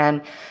girls.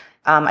 And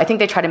I think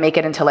they tried to make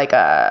it into like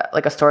a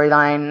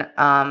storyline.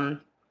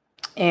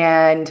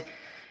 And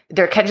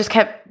there just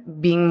kept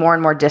being more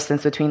and more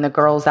distance between the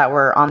girls that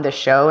were on this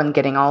show and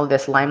getting all of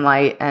this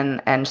limelight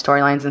and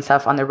storylines and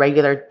stuff on the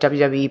regular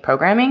WWE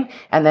programming,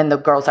 and then the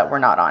girls that were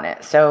not on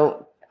it.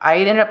 So I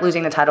ended up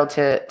losing the title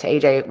to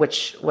AJ,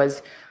 which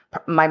was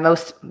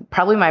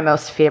probably my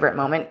most favorite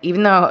moment,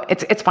 even though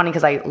it's funny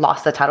because I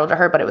lost the title to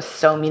her, but it was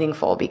so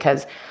meaningful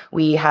because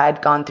we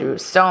had gone through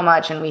so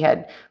much and we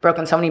had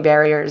broken so many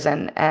barriers,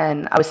 and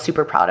I was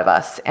super proud of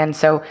us. And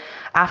so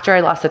after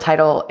I lost the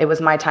title, it was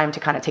my time to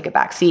kind of take a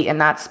back seat.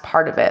 And that's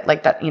part of it.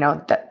 Like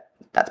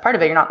that's part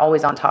of it. You're not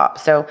always on top.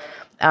 So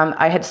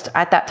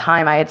at that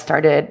time I had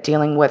started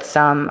dealing with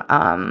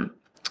some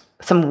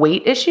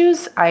weight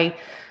issues.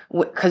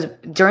 Because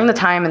during the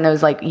time in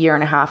those like year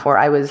and a half where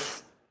I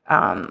was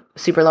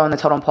super low in the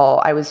totem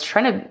pole, I was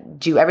trying to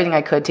do everything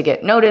I could to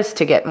get noticed,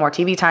 to get more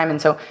TV time.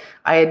 And so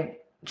I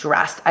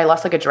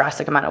lost like a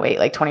drastic amount of weight,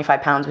 like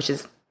 25 pounds, which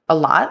is a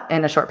lot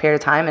in a short period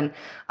of time. And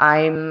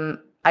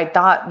I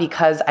thought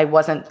because I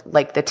wasn't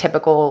like the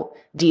typical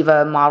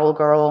diva model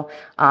girl,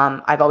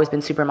 I've always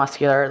been super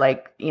muscular.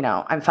 Like,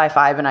 I'm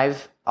 5'5", and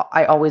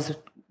I always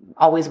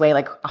always weigh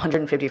like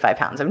 155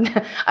 pounds.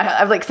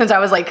 I've like, since I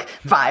was like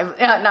 5,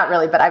 not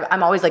really, but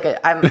I'm always like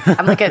I'm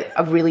like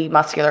a really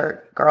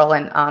muscular girl.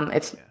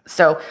 And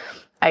so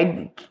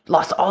I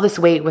lost all this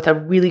weight with a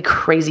really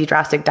crazy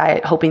drastic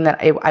diet, hoping that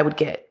I would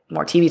get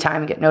more TV time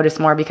and get noticed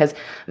more, because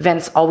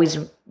Vince always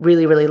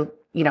really, really,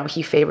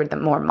 he favored the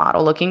more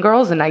model looking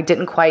girls. And I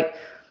didn't quite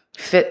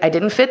fit. I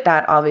didn't fit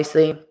that,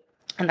 obviously.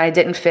 And I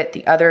didn't fit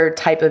the other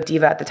type of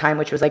diva at the time,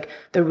 which was like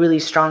the really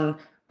strong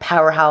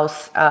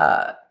powerhouse,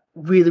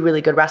 really,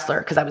 really good wrestler,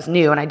 because I was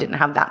new and I didn't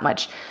have that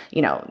much,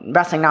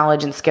 wrestling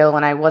knowledge and skill.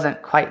 And I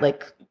wasn't quite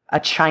like a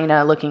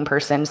China looking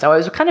person. So I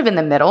was kind of in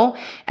the middle.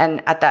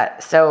 And at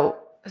that, so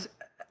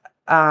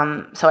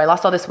I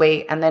lost all this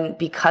weight. And then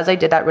because I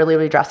did that really,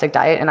 really drastic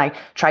diet and I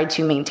tried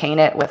to maintain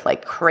it with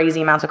like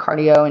crazy amounts of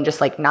cardio and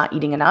just like not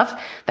eating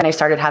enough, then I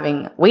started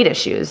having weight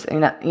issues.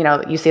 And,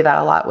 you see that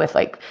a lot with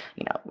like,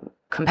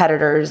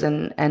 competitors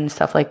and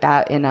stuff like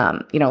that in,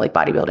 like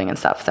bodybuilding and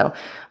stuff. So,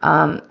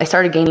 I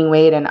started gaining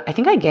weight, and I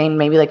think I gained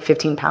maybe like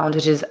 15 pounds,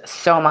 which is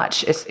so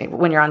much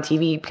when you're on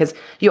TV, because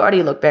you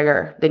already look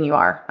bigger than you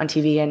are on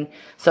TV. And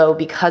so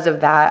because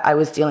of that, I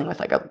was dealing with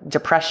like a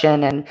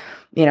depression and,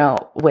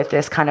 with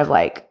this kind of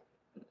like,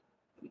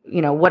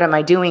 what am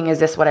I doing? Is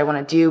this what I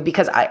want to do?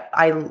 Because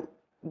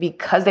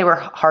because they were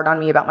hard on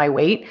me about my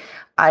weight,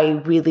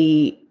 I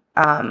really,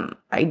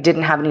 I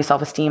didn't have any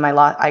self-esteem.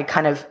 I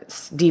kind of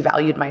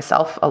devalued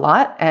myself a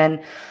lot.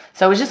 And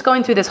so I was just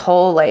going through this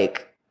whole,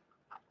 like,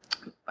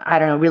 I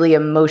don't know, really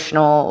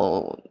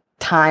emotional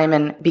time.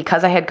 And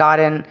because I had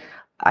gotten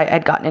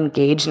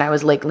engaged and I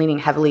was like leaning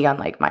heavily on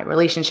like my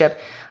relationship,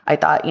 I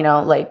thought,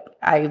 like,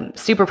 I'm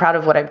super proud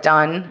of what I've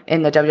done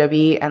in the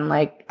WWE. And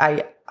like,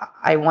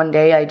 I one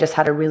day I just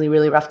had a really,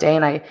 really rough day,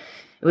 and it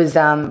was,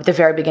 the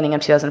very beginning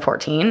of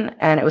 2014.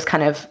 And it was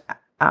kind of,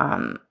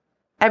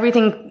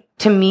 everything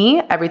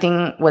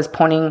was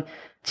pointing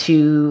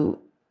to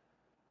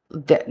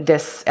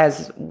this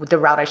as the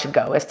route I should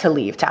go, is to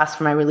leave, to ask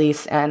for my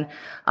release. And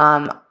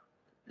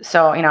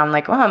so, I'm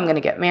like, well, I'm going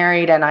to get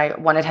married, and I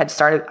wanted to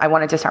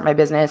start my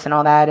business and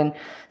all that. And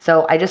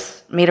so I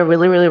just made a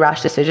really, really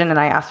rash decision, and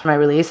I asked for my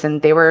release,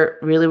 and they were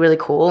really, really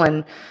cool.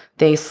 And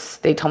they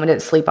told me to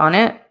sleep on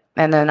it.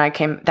 And then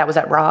that was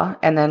at Raw.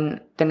 And then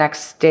the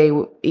next day,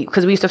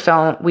 because we used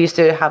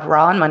to have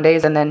Raw on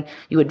Mondays, and then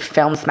you would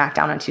film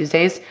SmackDown on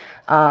Tuesdays.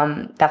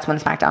 That's when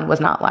SmackDown was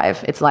not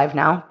live. It's live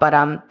now.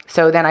 But,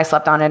 so then I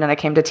slept on it, and I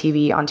came to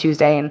TV on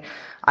Tuesday, and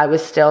I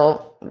was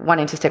still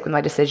wanting to stick with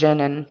my decision.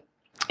 And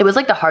it was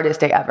like the hardest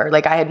day ever.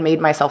 Like, I had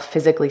made myself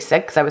physically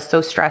sick because I was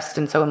so stressed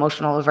and so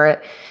emotional over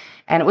it.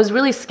 And it was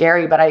really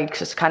scary, but I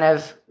just kind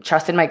of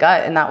trusted my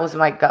gut, and that was what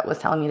my gut was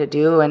telling me to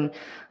do. And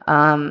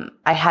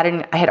I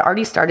had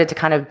already started to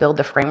kind of build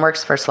the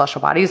frameworks for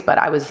Celestial Bodies, but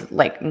I was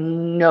like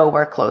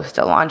nowhere close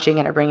to launching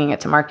it or bringing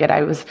it to market.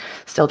 I was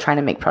still trying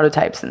to make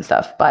prototypes and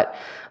stuff, but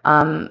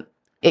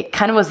it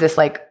kind of was this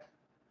like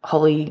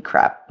holy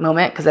crap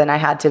moment, because then I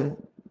had to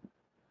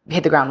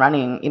hit the ground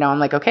running. I'm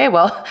like, okay,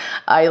 well,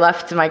 I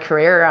left my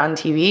career on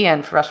TV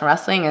and professional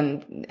wrestling,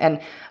 and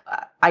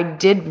I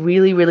did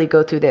really, really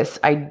go through this.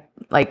 I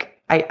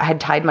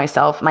had tied my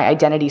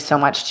identity so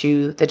much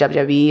to the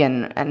WWE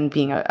and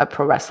being a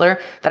pro wrestler,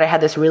 that I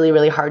had this really,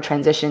 really hard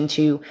transition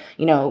to,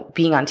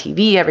 being on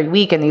TV every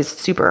week, and these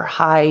super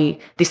highs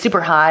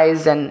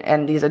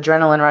and these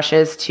adrenaline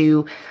rushes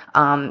to,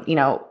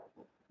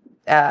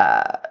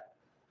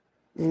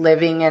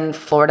 living in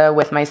Florida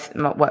with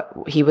what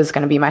he was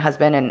going to be my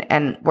husband,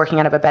 and working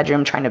out of a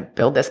bedroom trying to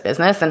build this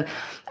business. And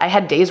I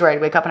had days where I'd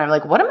wake up and I'm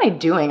like, what am I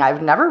doing?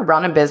 I've never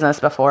run a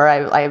business before.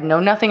 I know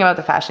nothing about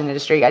the fashion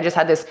industry. I just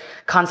had this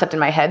concept in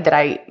my head that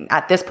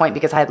at this point,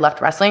 because I had left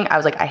wrestling, I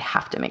was like, I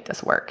have to make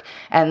this work.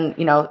 And,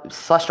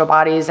 Celestial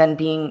Bodies and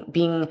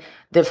being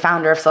the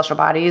founder of Celestial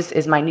Bodies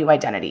is my new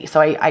identity. So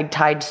I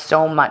tied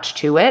so much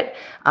to it,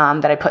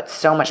 that I put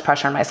so much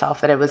pressure on myself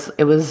that it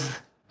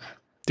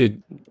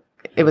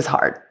was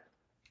hard.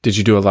 Did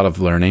you do a lot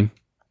of learning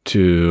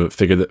to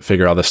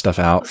figure all this stuff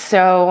out?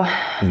 So,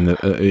 in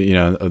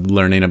the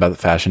learning about the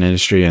fashion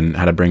industry and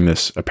how to bring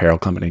this apparel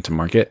company to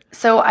market.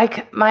 So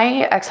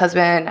my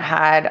ex-husband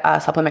had a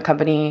supplement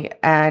company,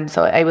 and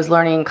so I was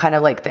learning kind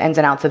of like the ins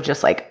and outs of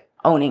just like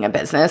owning a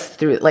business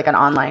through like an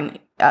online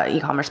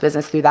e-commerce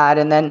business through that.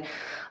 And then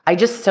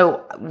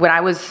when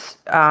I was,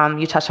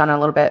 you touched on it a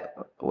little bit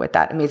with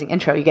that amazing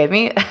intro you gave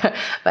me,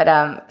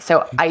 but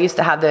so I used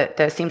to have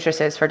the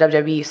seamstresses for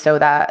WWE, so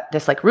that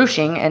this like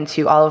ruching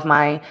into all of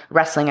my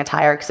wrestling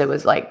attire, because it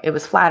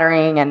was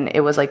flattering, and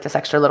it was like this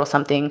extra little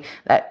something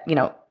that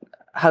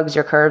hugs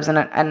your curves,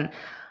 and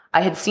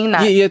I had seen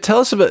that. Yeah, tell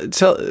us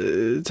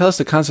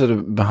the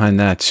concept behind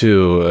that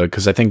too,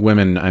 because I think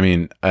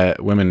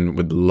women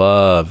would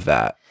love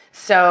that.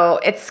 So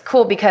it's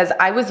cool because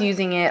I was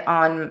using it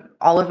on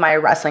all of my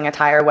wrestling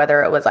attire,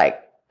 whether it was like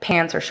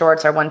pants or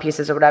shorts or one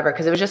pieces or whatever,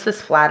 because it was just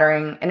this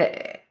flattering, and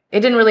it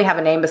didn't really have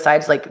a name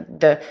besides like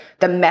the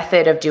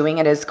method of doing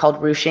it is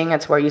called ruching.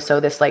 It's where you sew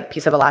this like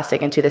piece of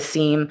elastic into the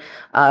seam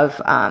of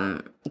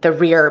the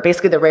rear,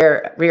 basically the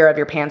rear of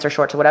your pants or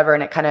shorts or whatever,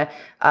 and it kind of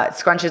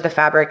scrunches the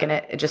fabric, and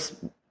it just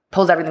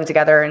pulls everything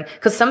together. And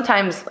because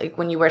sometimes like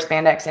when you wear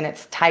spandex and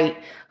it's tight,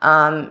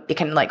 it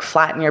can like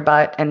flatten your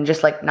butt and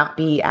just like not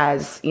be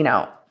as,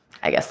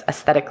 I guess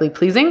aesthetically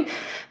pleasing.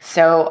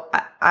 So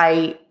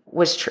I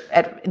was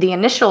at the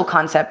initial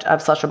concept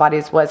of Celestial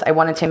Bodies was I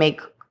wanted to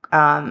make,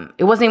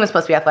 it wasn't even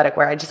supposed to be athletic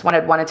wear. I just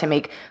wanted to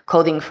make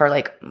clothing for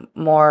like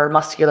more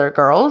muscular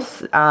girls.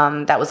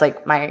 That was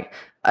like my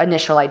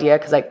initial idea.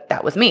 Cause like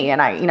that was me.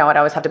 And I'd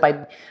always have to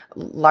buy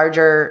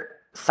larger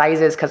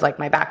sizes because like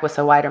my back was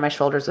so wide or my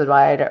shoulders were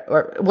wide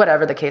or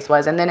whatever the case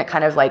was. And then it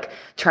kind of like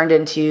turned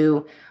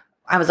into,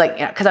 I was like,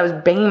 because I was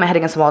banging my head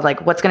against the wall,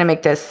 like what's going to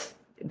make this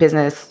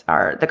business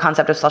or the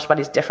concept of Celestial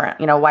Bodies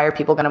different? Why are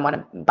people going to want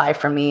to buy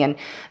from me? And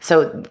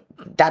so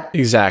that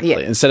exactly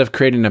instead of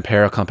creating an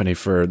apparel company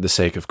for the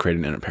sake of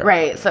creating an apparel,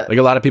 right? So like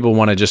a lot of people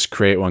want to just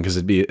create one because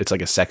it's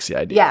like a sexy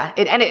idea. Yeah,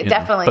 it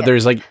definitely. But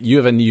there's like you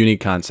have a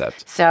unique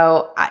concept.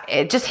 So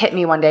it just hit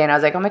me one day, and I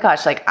was like, oh my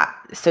gosh, like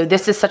so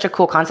this is such a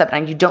cool concept,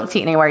 and you don't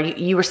see it anywhere.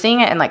 You were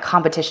seeing it in like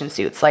competition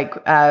suits, like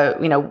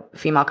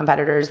female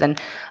competitors and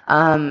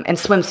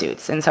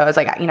swimsuits, and so I was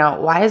like,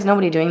 why is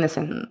nobody doing this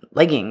in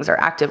leggings or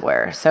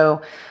activewear?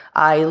 So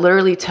I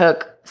literally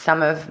took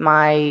some of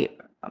my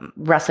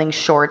wrestling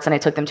shorts and I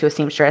took them to a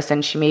seamstress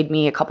and she made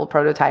me a couple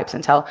prototypes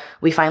until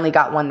we finally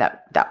got one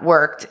that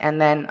worked.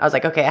 And then I was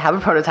like, okay, I have a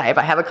prototype,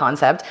 I have a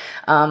concept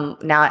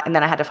now. And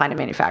then I had to find a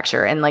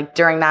manufacturer. And like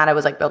during that, I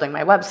was like building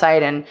my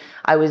website and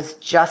I was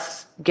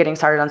just getting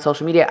started on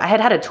social media. I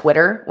had a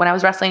Twitter when I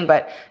was wrestling,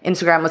 but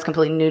Instagram was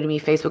completely new to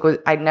me.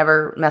 I'd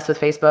never messed with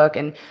Facebook.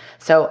 And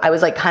so I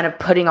was like kind of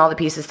putting all the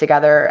pieces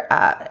together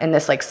in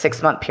this like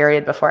 6-month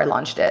period before I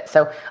launched it.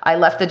 So I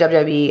left the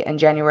WWE in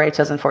January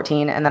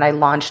 2014 and then I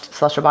launched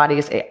Celestial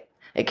Bodies.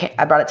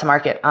 I brought it to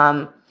market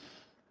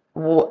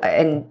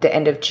in the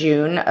end of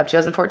June of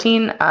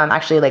 2014,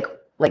 actually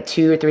like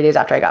 2 or 3 days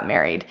after I got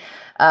married.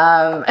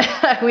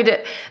 We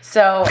did.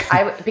 So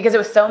because it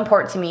was so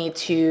important to me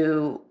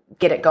to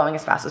get it going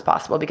as fast as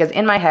possible, because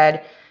in my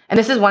head, and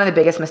this is one of the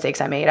biggest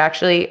mistakes I made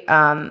actually,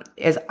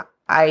 is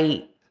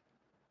I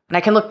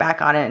can look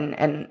back on it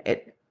and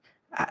it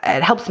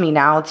helps me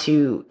now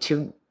to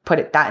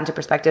put that into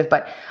perspective.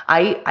 But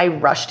I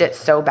rushed it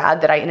so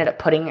bad that I ended up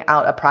putting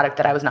out a product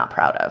that I was not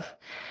proud of.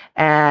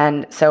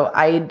 And so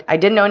I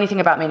didn't know anything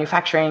about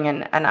manufacturing,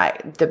 and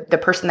the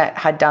person that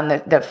had done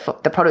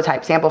the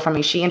prototype sample for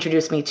me, she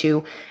introduced me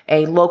to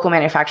a local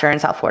manufacturer in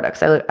South Florida,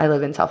 because I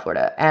live in South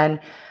Florida, and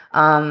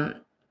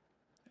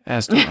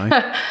as do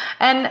I.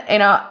 And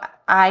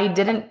I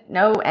didn't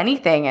know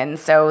anything, and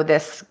so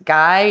this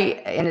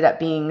guy ended up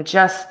being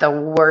just the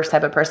worst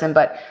type of person.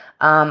 But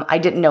I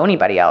didn't know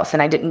anybody else,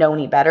 and I didn't know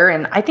any better.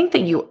 And I think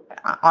that you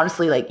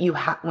honestly, like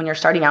when you're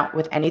starting out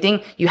with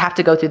anything, you have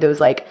to go through those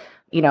like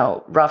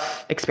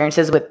rough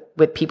experiences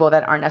with people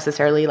that aren't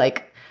necessarily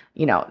like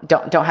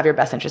don't have your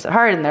best interest at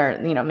heart, and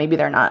they're maybe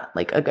they're not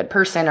like a good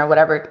person or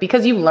whatever,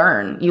 because you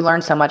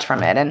learn so much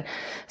from it. And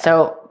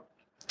so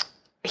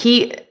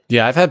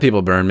I've had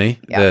people burn me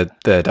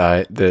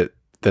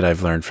that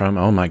I've learned from.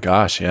 Oh my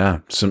gosh.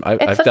 Yeah.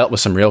 I've dealt with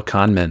some real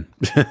con men.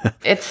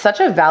 It's such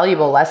a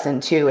valuable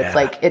lesson too. It's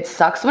like, it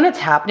sucks when it's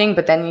happening,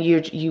 but then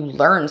you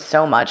learn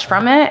so much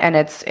from it. And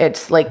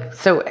it's like,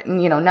 so,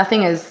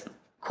 nothing is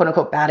quote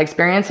unquote bad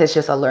experience. It's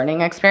just a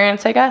learning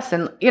experience, I guess.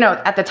 And,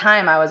 at the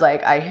time I was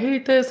like, I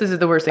hate this. This is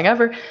the worst thing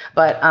ever.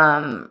 But,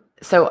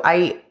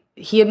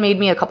 he had made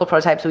me a couple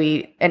prototypes.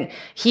 And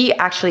he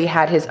actually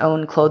had his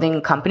own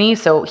clothing company.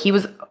 So he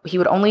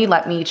would only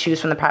let me choose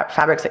from the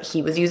fabrics that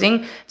he was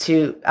using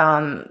to,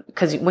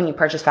 because when you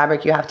purchase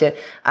fabric, you have to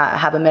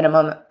have a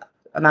minimum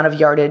amount of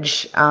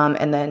yardage.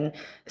 And then,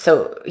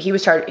 so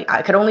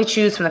I could only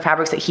choose from the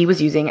fabrics that he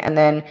was using. And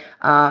then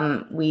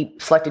we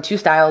selected 2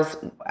 styles.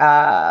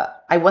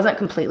 I wasn't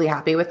completely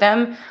happy with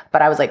them,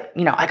 but I was like,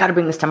 I got to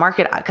bring this to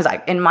market, because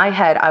in my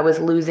head, I was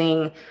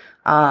losing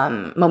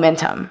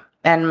momentum.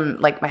 And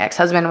like my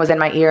ex-husband was in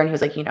my ear and he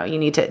was like,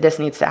 this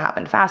needs to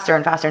happen faster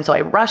and faster. And so I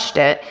rushed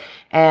it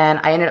and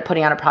I ended up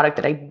putting out a product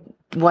that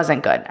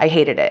wasn't good. I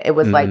hated it. It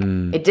was like,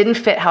 it didn't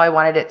fit how I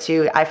wanted it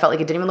to. I felt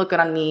like it didn't even look good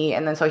on me.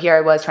 And then so here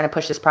I was trying to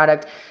push this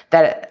product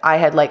that I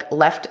had like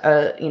left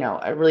a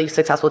really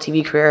successful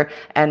TV career,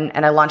 and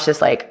I launched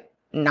this like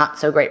not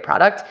so great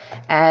product.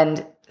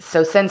 And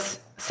so since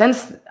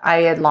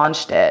I had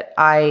launched it,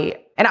 I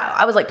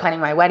was like planning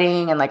my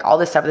wedding and like all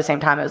this stuff at the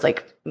same time.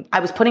 I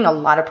was putting a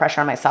lot of pressure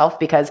on myself,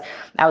 because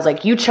I was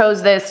like, you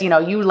chose this,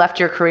 you left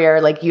your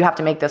career, like you have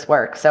to make this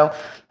work. So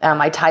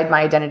I tied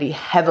my identity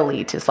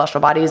heavily to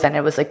Celestial Bodies, and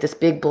it was like this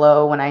big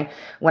blow when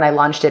I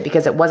launched it,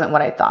 because it wasn't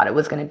what I thought it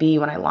was going to be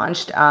when I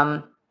launched.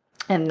 And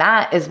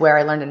that is where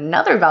I learned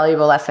another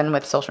valuable lesson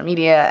with social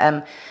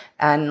media,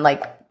 and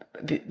like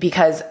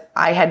because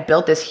I had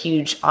built this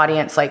huge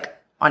audience like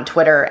on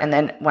Twitter, and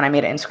then when I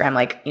made an Instagram,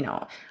 like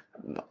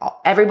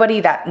everybody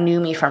that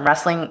knew me from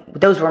wrestling,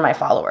 those were my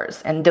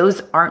followers, and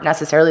those aren't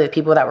necessarily the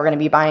people that were going to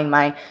be buying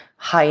my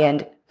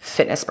high-end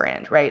fitness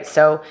brand, right?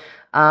 So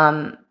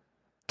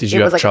Did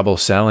you have trouble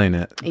selling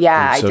it?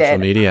 Yeah, through social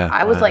media?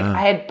 I was like,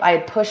 I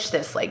had pushed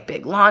this like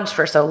big launch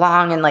for so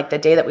long, and like the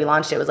day that we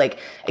launched it was like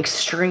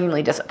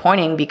extremely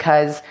disappointing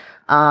because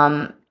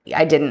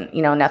I didn't,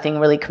 nothing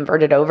really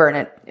converted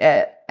over,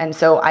 and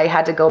so I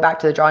had to go back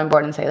to the drawing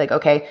board and say like,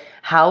 okay,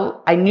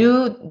 I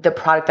knew the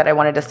product that I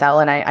wanted to sell,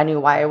 and I knew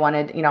why I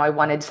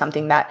wanted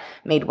something that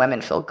made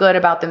women feel good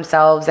about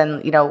themselves,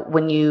 and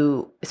when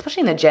you,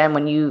 especially in the gym,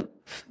 when you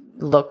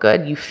look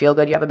good, you feel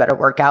good, you have a better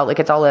workout. Like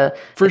it's all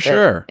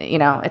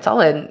it's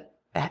all a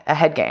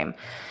head game.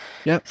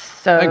 Yep.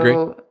 So I agree.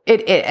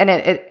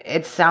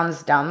 It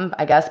sounds dumb,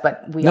 I guess,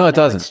 but it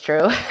doesn't. It's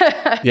true.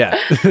 Yeah.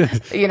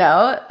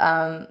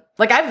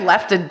 Like I've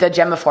left the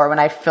gym before when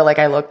I feel like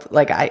I looked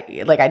like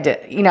I did,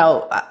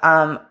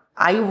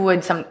 I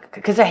would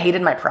because I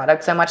hated my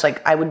product so much,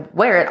 like I would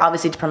wear it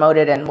obviously to promote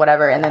it and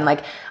whatever. And then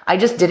like, I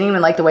just didn't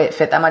even like the way it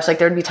fit that much. Like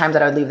there would be times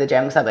that I would leave the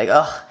gym because I'd be like,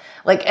 ugh,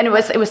 like, and it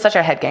was such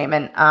a head game.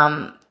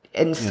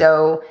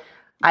 So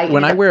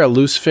when I wear a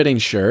loose fitting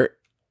shirt,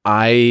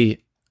 I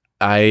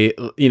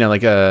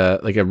like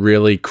a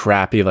really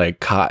crappy like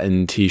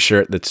cotton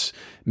t-shirt that's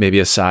maybe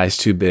a size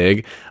too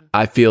big,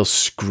 I feel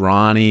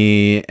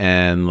scrawny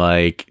and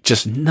like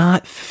just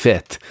not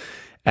fit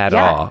at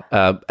all.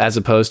 As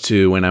opposed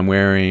to when I'm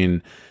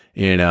wearing,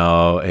 an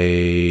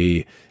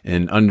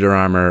Under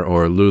Armour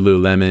or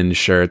Lululemon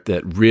shirt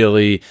that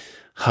really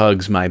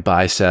hugs my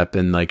bicep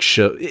and like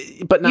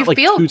but not you like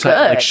feel too tight,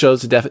 good. like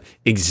shows the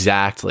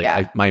exactly.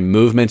 Yeah. My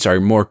movements are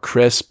more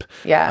crisp.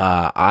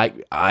 Yeah.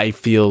 I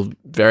feel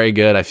very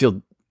good. I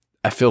feel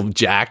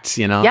jacked,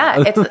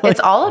 Yeah, it's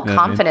all a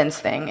confidence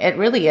thing. It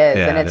really is.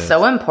 Yeah, and it's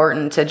so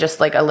important to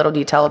just like a little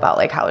detail about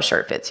like how a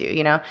shirt fits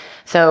you,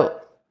 So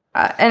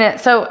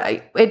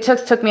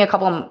it took me a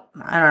couple,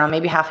 I don't know,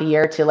 maybe half a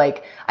year to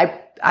like,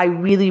 I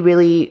really,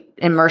 really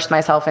immersed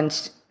myself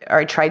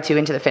I tried to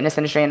into the fitness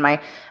industry. And my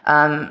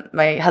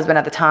husband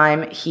at the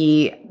time,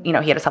 he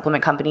had a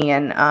supplement company.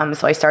 And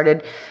so I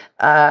started,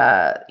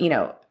 I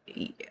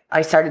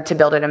started to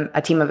build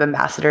a team of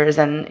ambassadors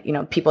and,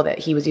 people that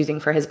he was using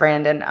for his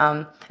brand.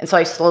 And so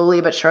I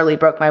slowly but surely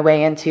broke my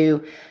way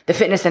into the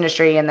fitness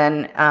industry. And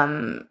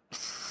then,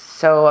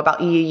 so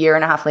about a year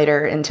and a half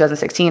later in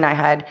 2016, I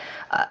had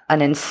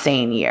an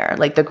insane year.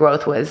 Like the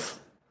growth was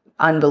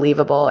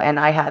unbelievable. And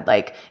I had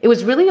it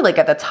was really like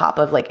at the top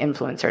of like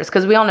influencers.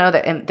 Cause we all know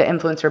that the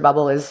influencer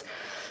bubble is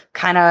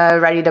kind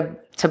of ready to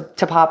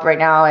pop right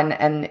now.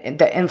 And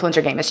the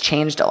influencer game has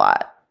changed a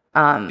lot.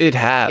 It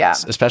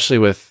has, especially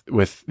with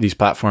these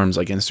platforms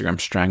like Instagram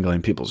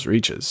strangling people's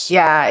reaches.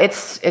 Yeah,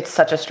 it's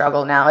such a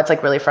struggle now. It's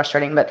like really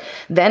frustrating. But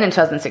then in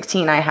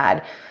 2016, I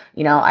had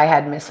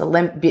Miss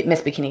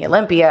Bikini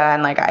Olympia,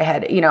 and like I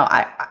had,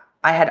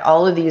 I had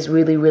all of these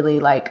really,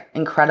 really like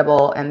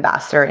incredible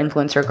ambassador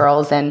influencer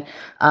girls, and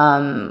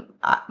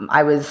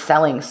I was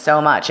selling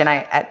so much.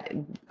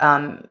 And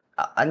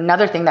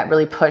another thing that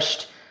really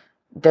pushed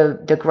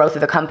the growth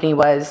of the company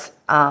was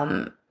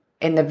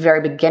in the very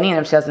beginning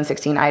of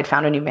 2016, I had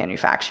found a new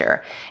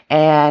manufacturer,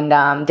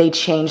 and they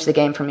changed the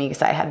game for me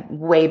because I had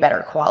way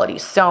better quality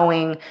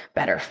sewing,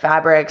 better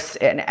fabrics,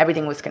 and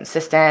everything was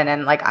consistent.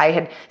 And like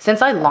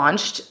since I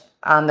launched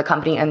the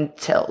company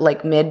until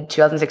like mid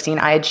 2016,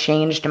 I had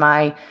changed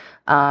my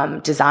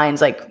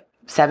designs like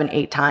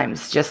 7-8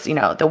 times. Just,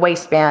 the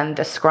waistband,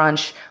 the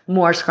scrunch,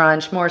 more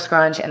scrunch.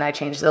 And I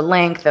changed the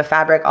length, the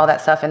fabric, all that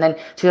stuff. And then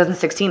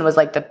 2016 was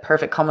like the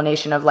perfect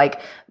culmination of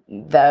like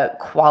the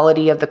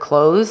quality of the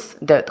clothes,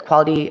 the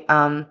quality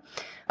of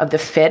the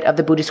fit of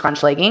the booty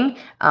scrunch legging,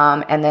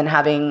 and then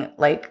having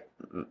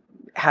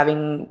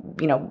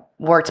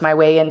worked my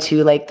way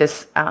into like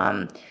this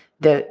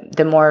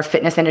the more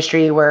fitness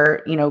industry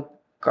where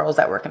girls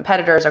that were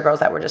competitors or girls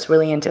that were just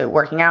really into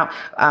working out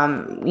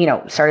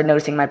started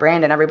noticing my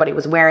brand, and everybody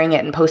was wearing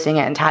it and posting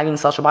it and tagging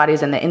Celestial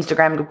Bodies, and the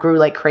Instagram grew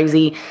like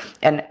crazy.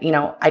 And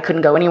I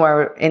couldn't go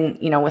anywhere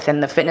within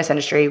the fitness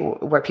industry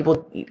where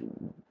people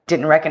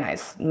didn't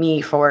recognize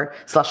me for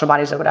Celestial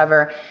Bodies or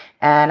whatever.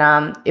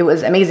 And it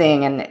was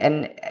amazing.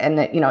 And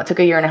it took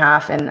a year and a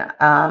half. And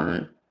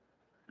and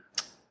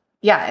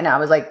I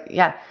was like,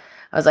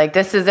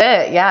 this is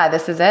it. Yeah,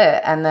 this is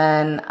it. And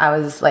then I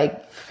was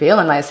like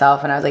feeling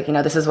myself, and I was like,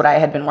 this is what I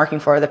had been working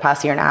for the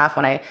past year and a half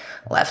when I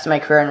left my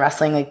career in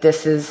wrestling. Like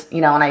this is,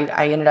 and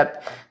I ended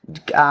up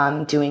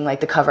doing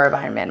like the cover of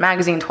Iron Man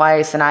magazine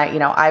twice. And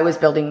I was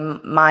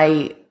building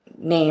my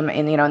name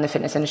in the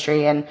fitness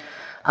industry. And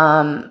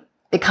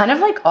it kind of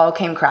like all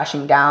came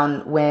crashing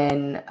down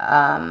when,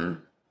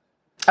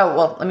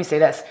 let me say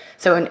this.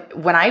 So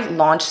when I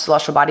launched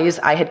Celestial Bodies,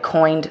 I had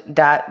coined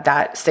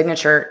that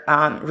signature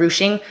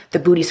ruching, the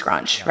booty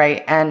scrunch,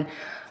 right? And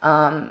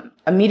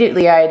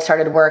immediately I had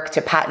started work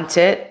to patent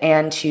it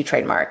and to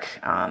trademark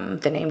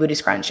the name booty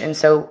scrunch. And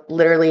so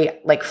literally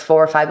like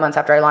 4 or 5 months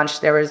after I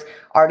launched, there was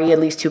already at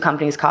least 2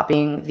 companies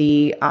copying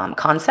the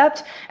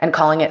concept and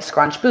calling it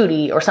scrunch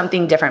booty or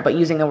something different, but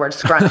using the word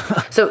scrunch.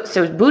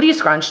 So booty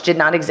scrunch did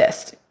not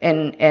exist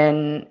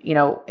in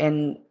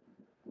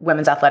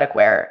women's athletic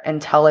wear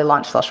until I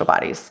launched Celestial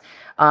Bodies.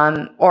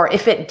 Or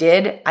if it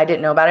did, I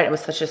didn't know about it. It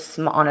was such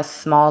on a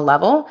small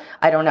level.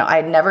 I don't know. I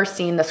had never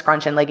seen the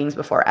scrunch in leggings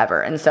before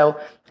ever. And so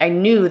I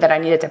knew that I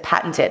needed to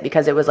patent it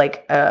because it was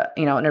like,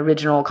 an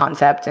original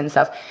concept and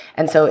stuff.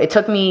 And so it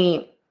took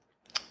me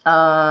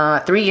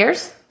 3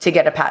 years to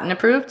get a patent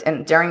approved.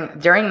 And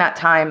during that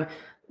time,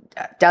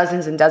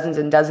 dozens and dozens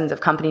and dozens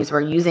of companies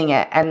were using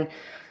it. And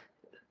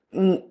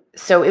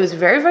so it was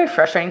very, very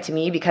frustrating to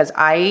me because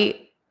I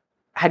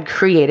had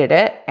created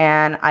it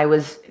and I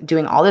was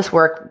doing all this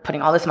work,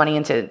 putting all this money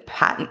into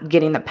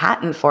getting the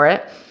patent for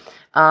it.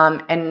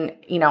 And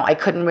I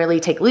couldn't really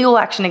take legal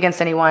action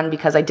against anyone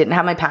because I didn't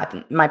have my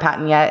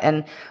patent yet.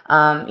 And,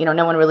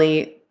 no one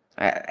really,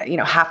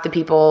 half the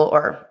people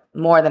or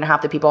more than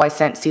half the people I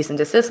sent cease and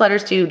desist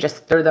letters to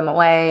just threw them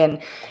away. And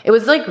it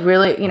was like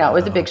really, it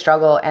was a big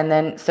struggle. And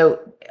then, so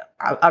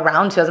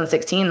around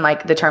 2016,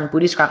 like the term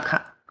booty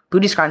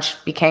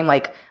scrunch became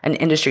like an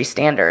industry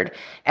standard.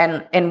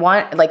 And in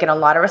a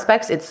lot of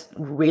respects, it's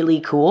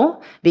really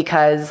cool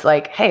because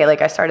like, hey,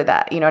 like I started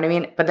that, you know what I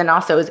mean? But then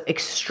also it was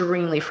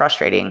extremely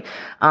frustrating.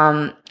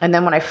 And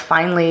then when I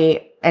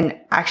finally, and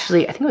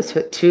actually I think it was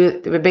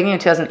the beginning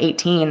of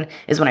 2018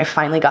 is when I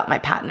finally got my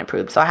patent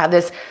approved. So I had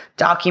this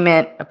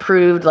document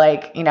approved,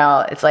 like,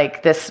 it's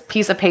like this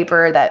piece of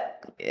paper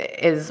that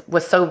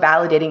was so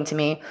validating to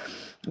me.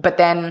 But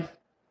then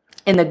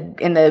in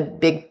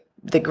the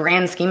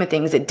grand scheme of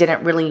things, it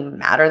didn't really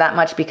matter that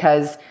much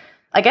because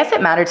I guess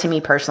it mattered to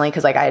me personally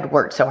because like I had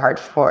worked so hard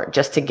for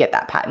just to get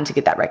that patent, to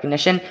get that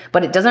recognition.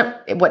 But it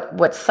doesn't,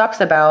 what sucks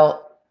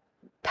about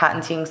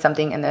patenting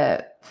something in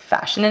the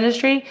fashion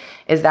industry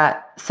is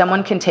that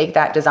someone can take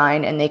that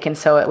design and they can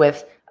sew it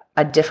with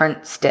a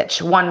different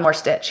stitch, one more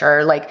stitch,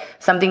 or like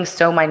something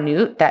so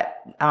minute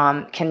that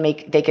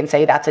they can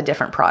say that's a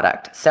different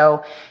product.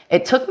 So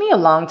it took me a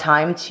long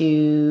time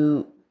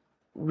to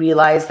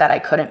realize that I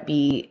couldn't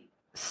be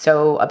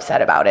so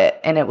upset about it.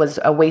 And it was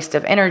a waste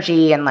of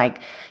energy. And like,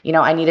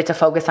 I needed to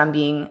focus on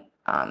being,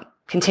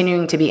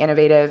 continuing to be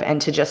innovative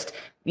and to just,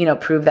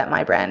 prove that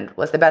my brand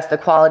was the best, the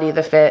quality,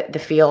 the fit, the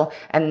feel.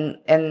 And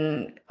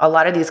a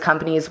lot of these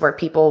companies where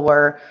people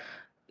were,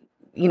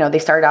 they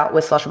started out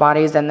with Celestial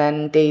Bodies and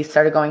then they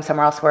started going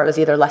somewhere else where it was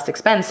either less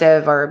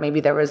expensive or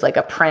maybe there was like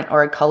a print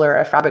or a color or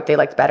a fabric they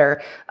liked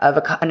better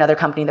of another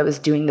company that was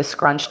doing the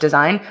scrunch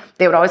design.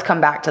 They would always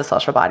come back to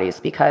Celestial Bodies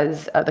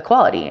because of the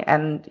quality.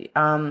 And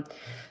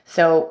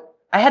so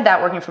I had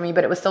that working for me,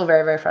 but it was still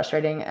very, very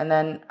frustrating. And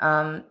then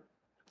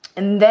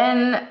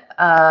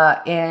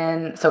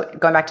so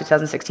going back to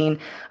 2016,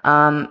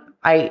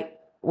 I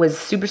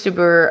was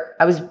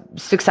I was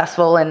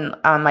successful in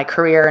my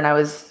career and I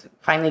was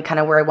finally kind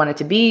of where I wanted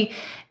to be.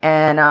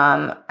 And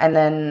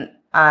then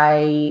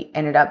I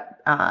ended up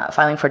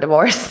filing for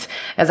divorce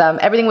as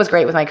everything was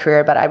great with my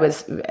career, but I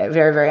was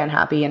very, very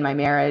unhappy in my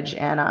marriage.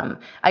 And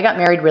I got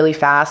married really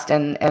fast.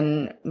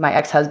 And my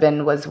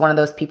ex-husband was one of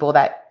those people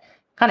that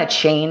kind of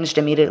changed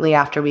immediately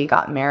after we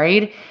got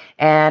married.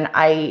 And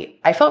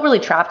I felt really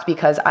trapped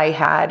because I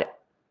had,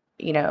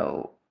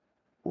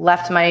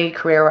 left my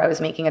career where I was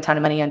making a ton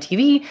of money on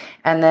TV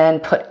and then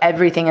put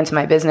everything into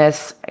my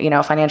business,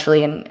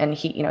 financially. And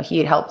he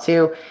had helped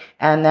too.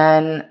 And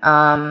then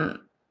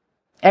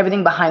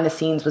everything behind the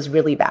scenes was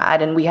really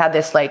bad. And we had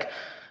this like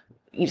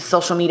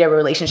social media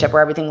relationship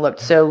where everything looked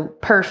so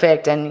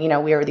perfect. And,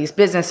 we were these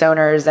business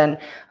owners and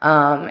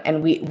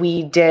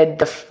we did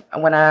the first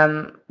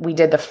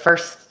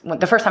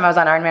time I was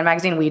on Iron Man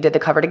magazine, we did the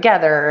cover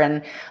together.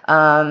 And,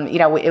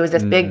 it was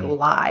this big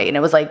lie and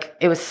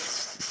it was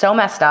so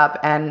messed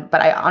up.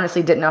 But I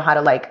honestly didn't know how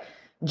to like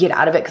get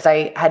out of it. Cause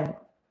I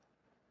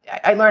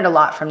learned a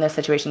lot from this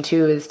situation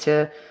too, is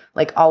to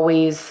like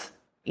always,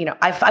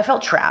 I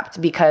felt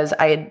trapped because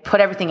I had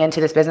put everything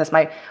into this business.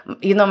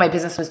 Even though my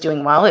business was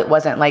doing well, it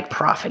wasn't like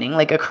profiting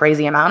like a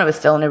crazy amount. It was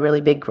still in a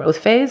really big growth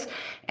phase.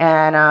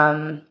 And,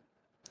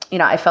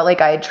 I felt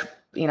like I had,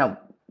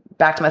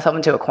 backed myself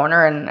into a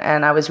corner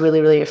and I was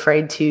really, really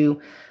afraid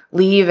to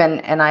leave.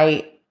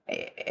 And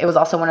it was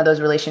also one of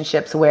those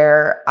relationships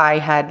where I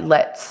had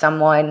let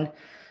someone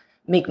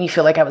make me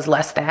feel like I was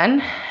less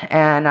than.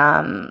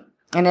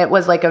 And it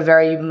was like a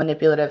very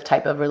manipulative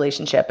type of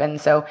relationship. And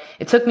so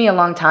it took me a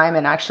long time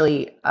and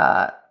actually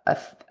a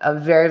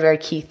very, very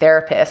key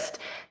therapist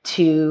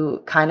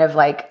to kind of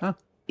like,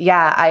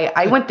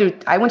 I went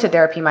to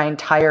therapy my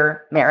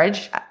entire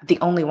marriage, the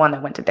only one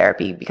that went to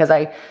therapy because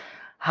I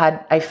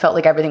felt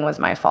like everything was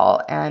my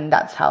fault and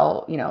that's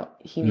how,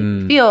 he made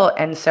me feel.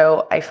 And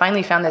so I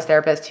finally found this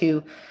therapist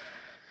who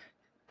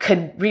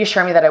could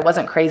reassure me that I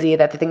wasn't crazy,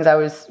 that the things I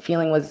was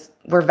feeling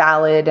were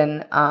valid.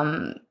 And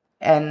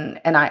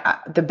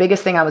the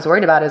biggest thing I was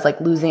worried about is like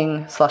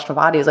losing Celestial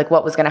Bodies, like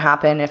what was going to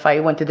happen if I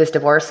went through this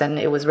divorce and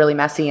it was really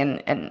messy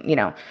and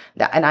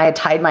I had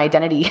tied my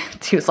identity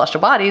to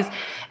Celestial Bodies.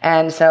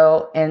 And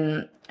so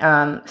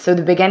so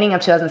the beginning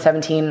of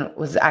 2017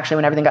 was actually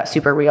when everything got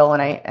super real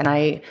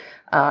and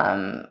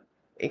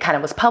it kind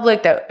of was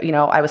public that,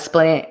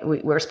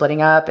 we were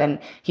splitting up and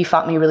he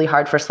fought me really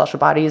hard for Celestial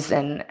Bodies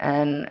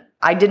and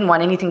I didn't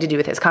want anything to do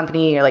with his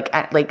company, or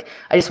I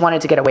just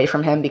wanted to get away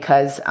from him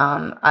because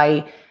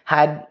I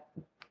had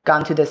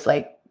gone through this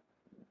like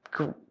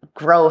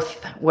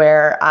growth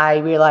where I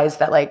realized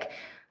that like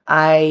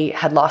I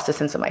had lost a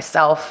sense of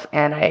myself,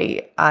 and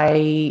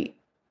I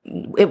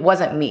it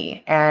wasn't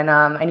me, and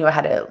I knew I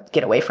had to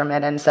get away from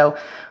it. And so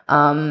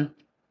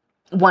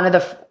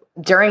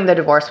during the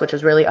divorce, which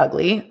was really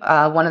ugly,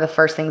 one of the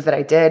first things that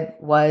I did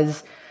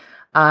was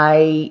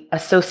I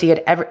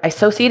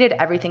associated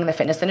everything in the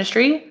fitness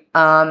industry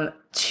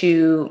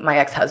to my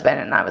ex-husband,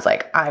 and I was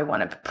like, I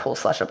want to pull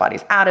Celestial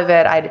Bodies out of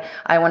it.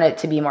 I want it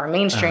to be more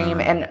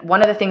mainstream. And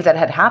one of the things that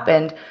had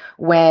happened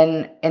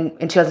when in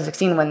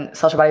 2016, when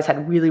Celestial Bodies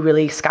had really,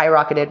 really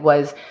skyrocketed,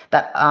 was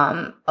that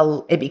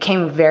it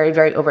became very,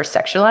 very over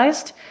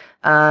sexualized.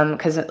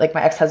 Because like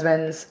my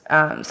ex-husband's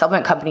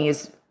supplement company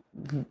is,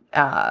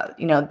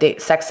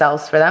 sex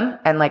sells for them,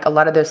 and like a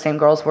lot of those same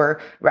girls were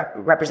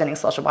representing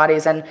Celestial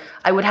Bodies, and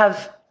I would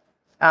have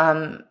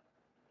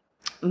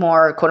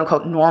more quote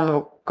unquote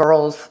normal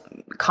girls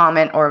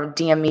comment or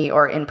DM me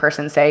or in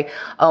person say,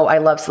 oh, I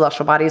love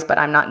Celestial Bodies, but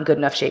I'm not in good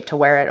enough shape to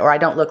wear it, or I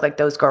don't look like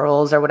those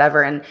girls or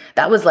whatever. And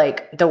that was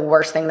like the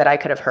worst thing that I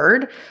could have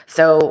heard.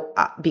 So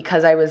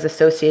because I was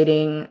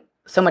associating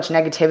so much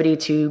negativity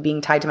to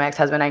being tied to my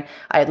ex-husband, I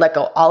had let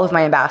go all of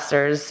my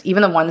ambassadors,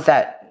 even the ones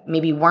that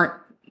maybe weren't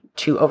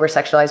too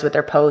over-sexualized with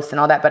their posts and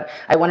all that, but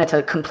I wanted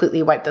to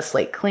completely wipe the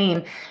slate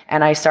clean.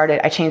 And I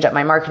changed up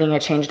my marketing, I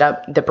changed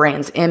up the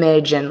brand's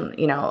image and,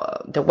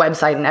 the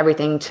website and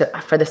everything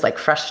for this like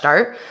fresh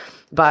start.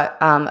 But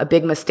a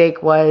big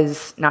mistake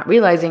was not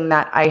realizing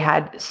that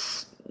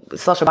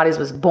Celestial Bodies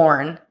was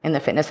born in the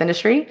fitness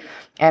industry,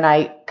 and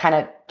I kind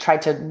of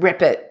tried to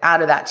rip it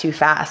out of that too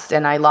fast.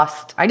 And I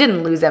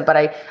didn't lose it, but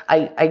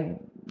I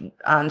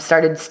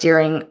started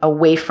steering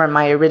away from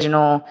my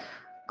original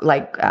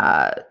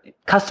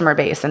customer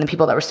base and the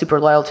people that were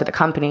super loyal to the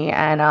company.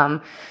 And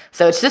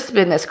so it's just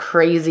been this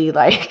crazy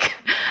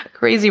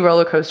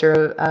roller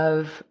coaster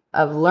of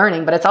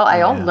learning, but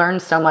I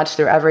learned so much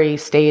through every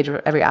stage,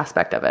 every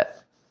aspect of it.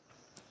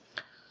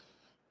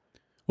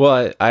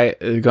 Well, I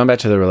going back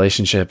to the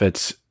relationship,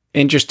 it's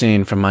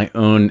interesting from my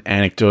own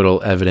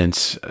anecdotal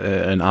evidence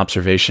and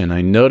observation.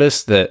 I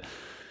noticed that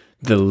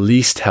the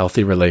least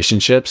healthy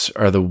relationships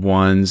are the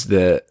ones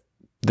that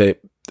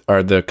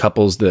are the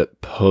couples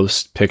that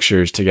post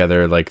pictures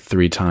together like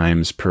 3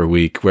 times per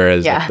week,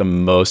 whereas like the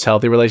most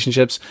healthy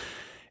relationships,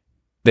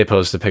 they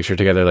post a picture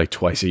together like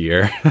twice a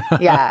year.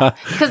 Yeah,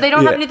 because they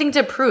don't have anything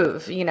to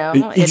prove,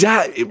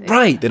 Exactly,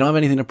 right. They don't have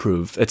anything to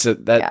prove.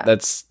 That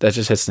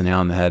just hits the nail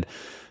on the head.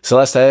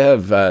 Celeste, I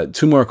have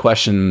 2 more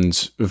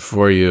questions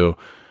for you.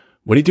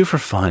 What do you do for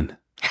fun?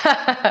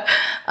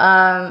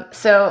 I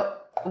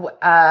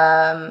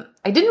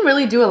didn't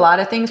really do a lot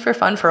of things for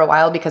fun for a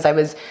while because I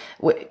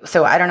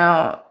don't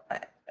know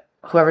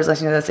whoever's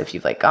listening to this, if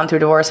you've like gone through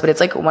divorce, but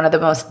it's like one of the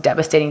most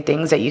devastating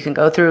things that you can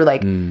go through,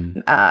 like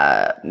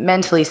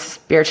mentally,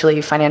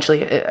 spiritually,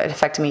 financially. It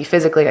affected me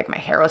physically. Like my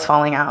hair was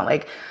falling out.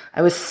 Like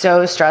I was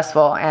so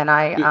stressful, and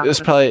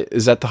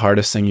is that the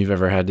hardest thing you've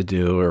ever had to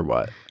do, or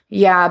what?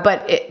 Yeah,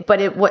 but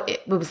it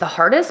was the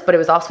hardest, but it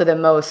was also the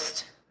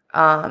most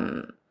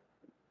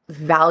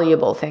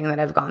valuable thing that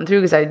I've gone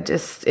through,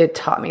 because it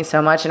taught me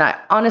so much. And I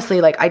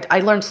honestly,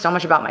 I learned so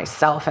much about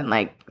myself, and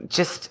like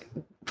just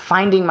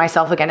finding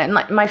myself again. And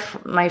like my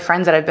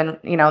friends that have been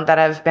in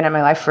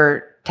my life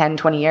for 10,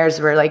 20 years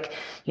were like,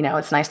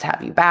 it's nice to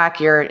have you back.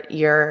 You're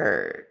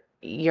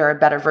a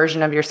better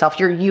version of yourself.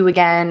 You're you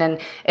again. And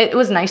it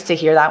was nice to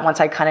hear that once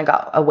I kind of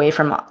got away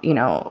from,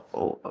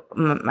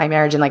 my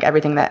marriage and like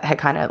everything that had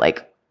kind of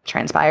like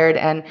transpired.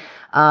 And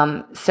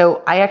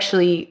so I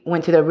actually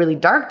went through the really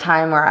dark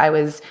time where I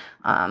was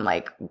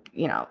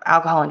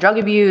alcohol and drug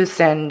abuse,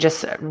 and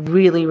just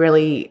really,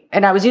 really,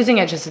 and I was using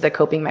it just as a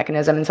coping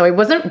mechanism. And so I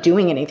wasn't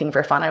doing anything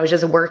for fun. I was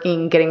just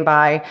working, getting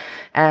by,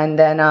 and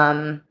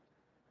then,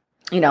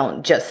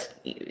 just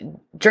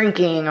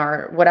drinking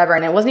or whatever.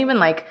 And it wasn't even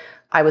like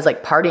I was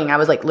like partying. I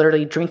was like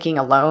literally drinking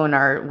alone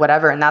or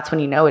whatever. And that's when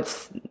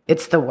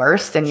it's the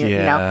worst. And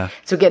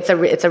so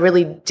it's a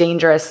really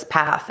dangerous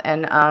path.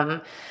 And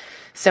in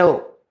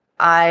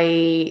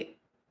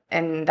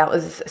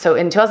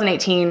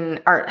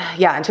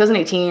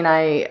 2018,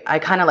 I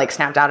kind of like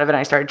snapped out of it, and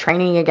I started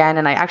training again.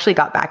 And I actually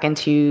got back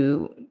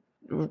into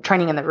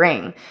training in the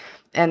ring.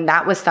 And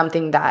that was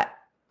something that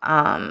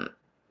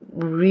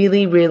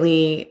really,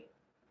 really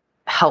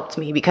helped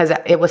me, because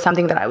it was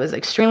something that I was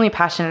extremely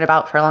passionate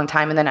about for a long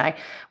time. And then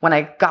when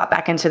I got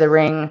back into the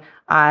ring,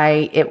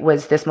 it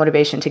was this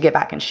motivation to get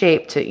back in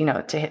shape,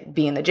 to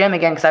be in the gym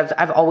again. Cause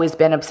I've always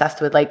been obsessed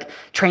with like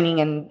training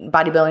and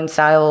bodybuilding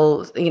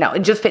styles,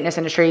 just fitness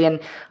industry, and,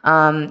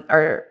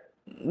 or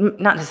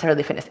not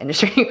necessarily fitness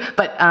industry,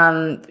 but,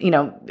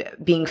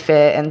 being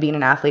fit and being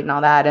an athlete and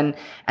all that. And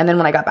then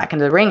when I got back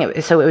into the ring, it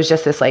was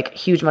just this like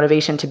huge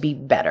motivation to be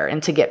better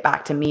and to get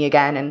back to me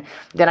again. And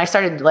then I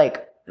started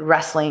like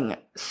wrestling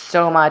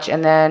so much.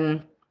 And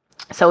then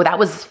So that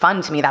was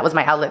fun to me. That was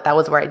my outlet. That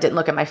was where I didn't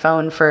look at my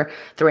phone for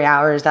 3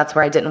 hours. That's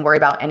where I didn't worry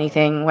about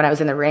anything when I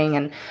was in the ring.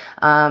 And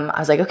I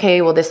was like,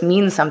 okay, well, this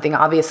means something,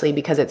 obviously,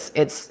 because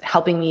it's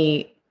helping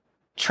me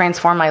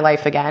transform my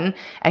life again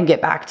and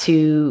get back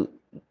to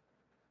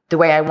the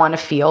way I want to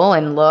feel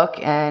and look.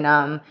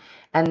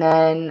 And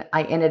then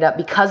I ended up,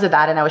 because of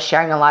that, and I was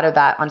sharing a lot of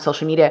that on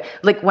social media.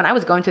 Like when I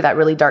was going through that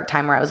really dark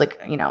time where I was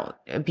like,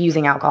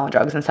 abusing alcohol and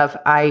drugs and stuff,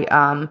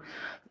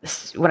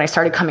 when I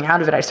started coming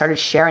out of it, I started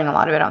sharing a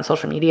lot of it on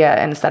social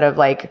media instead of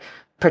like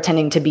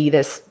pretending to be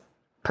this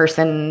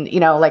person,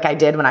 like I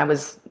did when I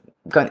was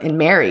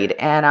married.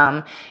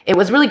 And it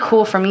was really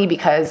cool for me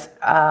because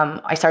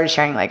I started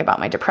sharing like about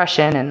my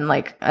depression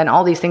and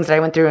all these things that I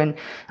went through.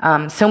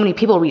 And so many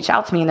people reached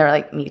out to me and they're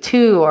like, me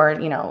too, or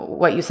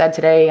what you said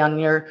today on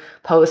your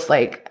post,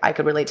 like I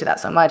could relate to that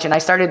so much. And I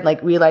started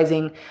like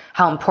realizing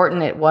how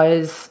important it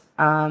was.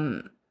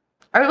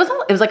 Or it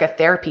was like a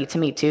therapy to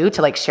me too,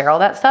 to like share all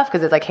that stuff.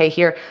 Cause it's like, hey,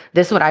 here,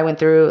 this is what I went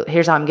through.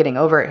 Here's how I'm getting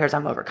over it. Here's how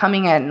I'm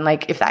overcoming it. And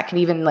like, if that can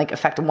even like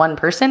affect one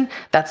person,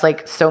 that's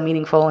like so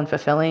meaningful and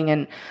fulfilling.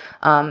 And,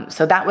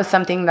 so that was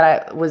something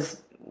that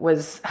was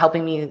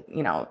helping me, it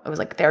was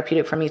like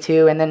therapeutic for me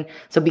too. And then,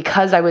 so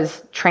because I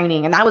was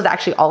training, and that was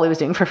actually all I was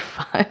doing for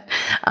fun.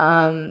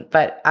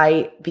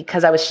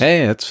 Because I was,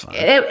 hey, that's fun.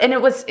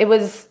 It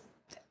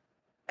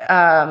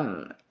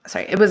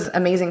was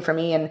amazing for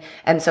me.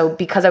 And so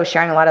because I was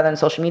sharing a lot of that on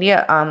social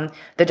media,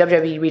 the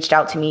WWE reached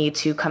out to me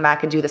to come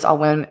back and do this all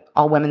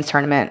women's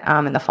tournament,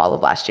 in the fall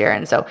of last year.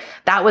 And so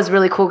that was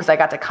really cool because I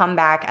got to come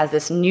back as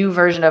this new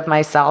version of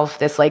myself,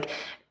 this like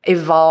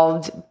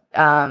evolved,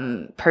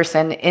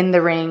 person in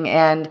the ring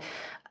and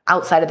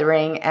outside of the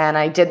ring. And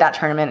I did that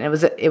tournament. And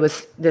it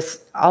was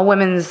this all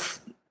women's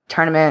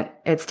tournament.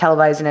 It's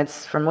televised and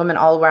it's from women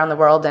all around the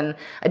world. And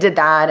I did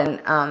that.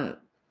 And,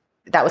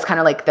 that was kind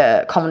of like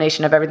the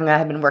culmination of everything that I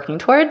had been working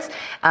towards.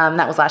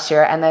 That was last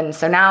year. And then,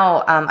 so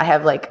now, I'm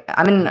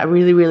in a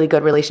really, really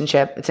good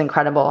relationship. It's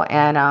incredible.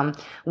 And,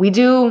 we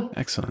do.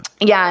 Excellent.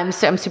 Yeah. I'm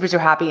super, super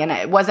happy. And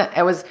it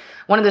was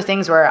one of those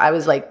things where I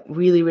was like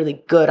really,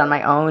 really good on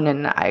my own.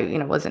 And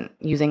I, wasn't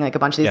using like a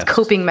bunch of these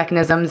coping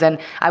mechanisms. And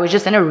I was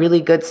just in a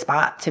really good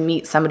spot to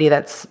meet somebody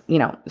that's,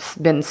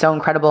 been so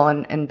incredible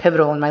and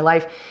pivotal in my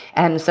life.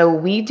 And so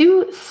we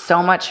do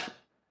so much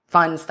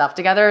fun stuff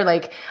together.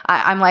 Like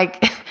I'm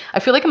like, I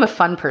feel like I'm a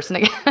fun person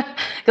again.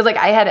 Cause like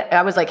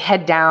I was like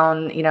head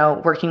down,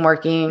 working,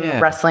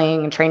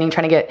 wrestling and training,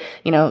 trying to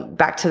get,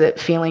 back to the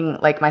feeling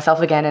like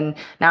myself again. And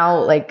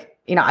now like,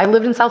 I've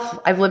lived in South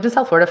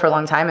Florida for a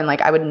long time. And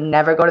like, I would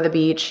never go to the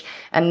beach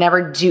and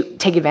never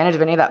take advantage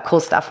of any of that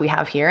cool stuff we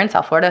have here in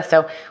South Florida.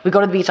 So we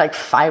go to the beach like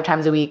 5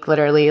 times a week,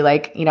 literally,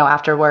 like,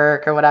 after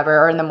work or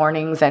whatever, or in the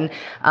mornings. And,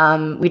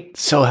 we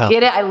so helpful.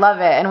 Get it. I love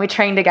it. And we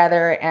train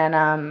together.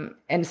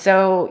 And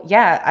so,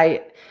 yeah,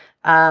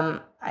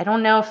 I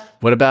don't know if...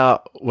 What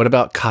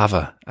about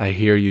kava? I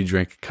hear you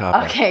drink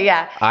kava. Okay,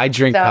 yeah. I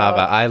drink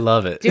kava. I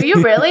love it. Do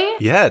you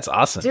really? Yeah, it's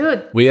awesome.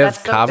 Dude, we have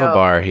so kava dope.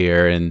 bar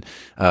here in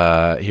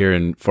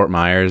Fort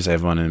Myers. I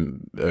have one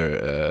in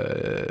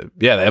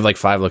they have like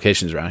 5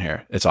 locations around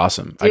here. It's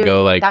awesome. Dude, I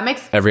go like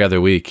every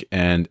other week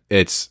and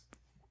I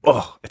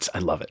love it. I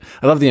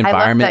love the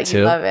environment too.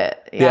 You love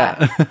it.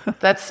 Yeah.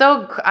 That's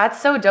so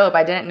dope.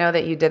 I didn't know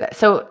that you did that.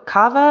 So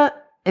kava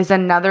is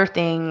another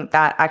thing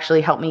that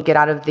actually helped me get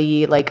out of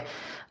the like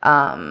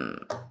some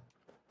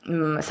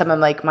of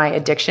like my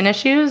addiction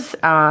issues.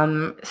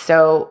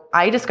 So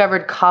I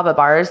discovered kava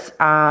bars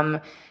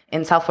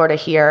in South Florida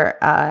here,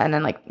 and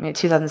then like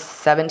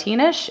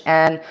 2017-ish.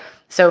 And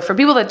so for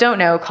people that don't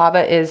know,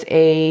 kava is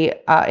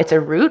it's a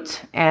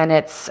root, and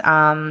it's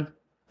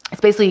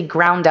basically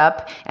ground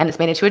up and it's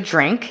made into a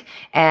drink,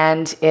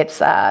 and it's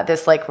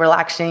this like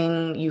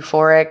relaxing,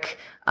 euphoric,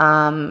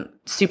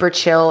 super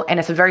chill, and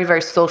it's a very,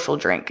 very social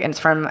drink. And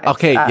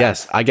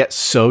yes, I get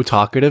so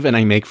talkative and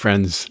I make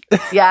friends.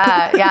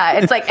 yeah.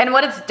 It's like, and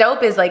what it's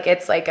dope is like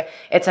it's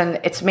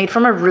made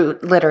from a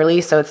root, literally.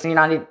 So you're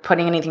not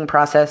putting anything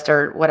processed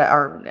or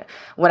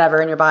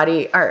whatever in your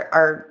body,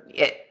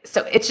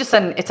 so it's just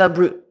it's a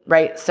root,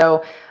 right?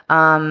 So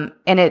and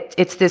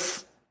it's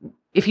this.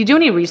 If you do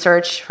any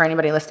research, for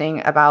anybody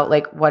listening, about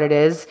like what it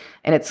is,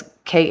 and it's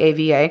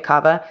kava,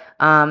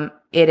 kava.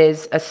 It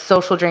is a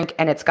social drink,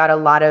 and it's got a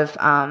lot of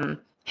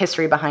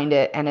history behind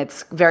it, and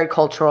it's very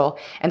cultural.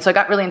 And so I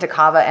got really into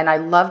kava, and I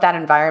love that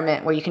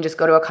environment where you can just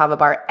go to a kava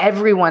bar.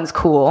 Everyone's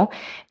cool.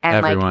 And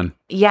everyone.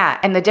 Yeah.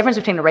 And the difference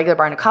between a regular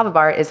bar and a kava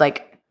bar is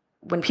like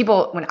when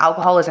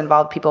alcohol is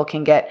involved, people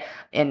can get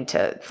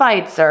into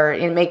fights, or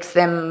it makes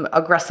them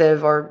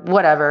aggressive or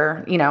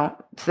whatever, so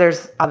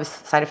there's obvious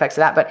side effects to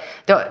that. But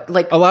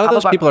a lot of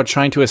those people are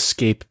trying to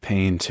escape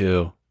pain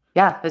too.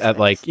 Yeah. At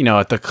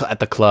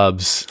the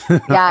clubs.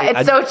 Yeah,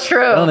 it's so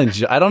true.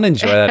 I don't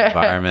enjoy that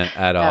environment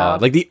at all.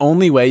 Like the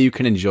only way you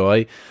can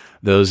enjoy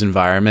those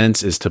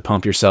environments is to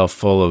pump yourself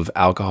full of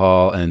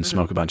alcohol and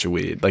smoke a bunch of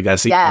weed. Like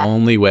that's the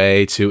only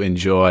way to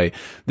enjoy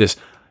this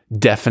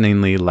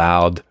deafeningly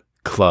loud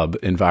club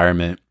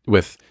environment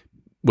with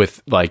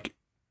like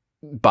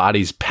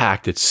body's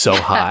packed. It's so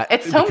hot.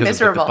 It's so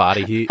miserable. Of, like,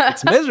 the body heat.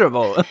 It's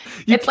miserable.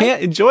 You It's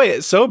can't enjoy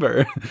it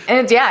sober.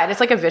 And it's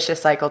like a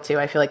vicious cycle too.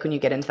 I feel like when you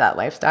get into that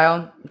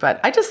lifestyle,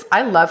 but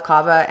I love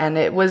kava, and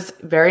it was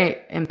very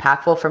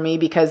impactful for me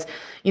because,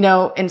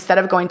 instead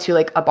of going to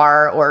like a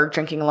bar or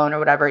drinking alone or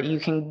whatever, you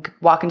can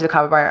walk into the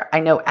kava bar. I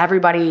know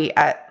everybody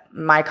at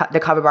the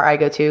kava bar I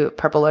go to,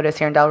 Purple Lotus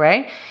here in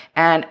Delray.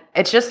 And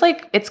it's just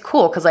like, it's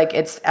cool. Cause like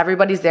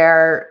everybody's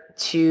there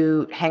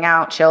to hang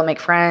out, chill, make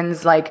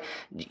friends, like,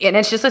 and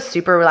it's just a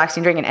super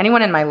relaxing drink. And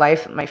anyone in my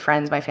life, my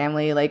friends, my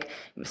family, like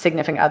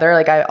significant other,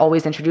 like I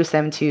always introduce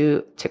them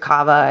to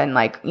kava, and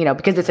like,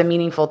 because it's a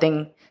meaningful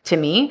thing to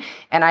me.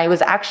 And I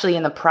was actually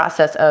in the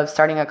process of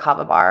starting a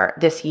kava bar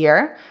this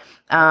year.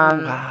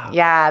 Wow.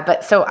 Yeah,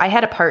 but so I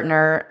had a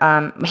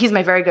partner, he's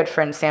my very good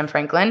friend, Sam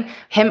Franklin.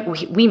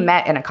 We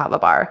met in a kava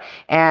bar,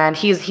 and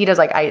he does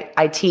like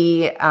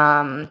IT,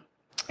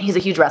 he's a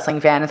huge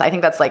wrestling fan. I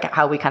think that's like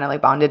how we kind of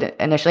like bonded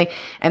initially.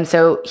 And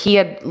so he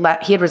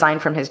had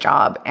resigned from his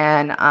job,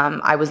 and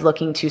I was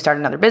looking to start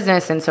another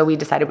business. And so we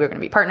decided we were going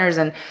to be partners.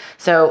 And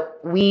so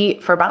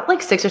for about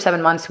like 6 or 7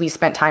 months, we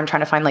spent time trying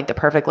to find like the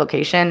perfect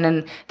location.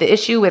 And the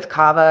issue with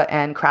kava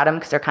and kratom,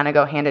 because they're kind of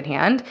go hand in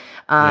hand.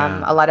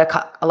 A lot of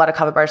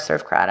kava bars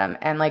serve kratom,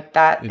 and like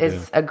that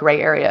is a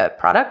gray area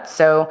product.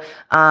 So,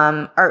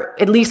 or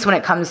at least when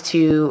it comes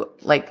to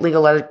like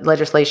legal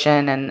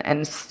legislation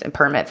and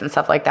permits and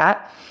stuff like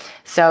that.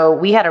 So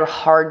we had a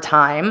hard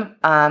time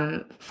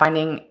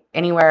finding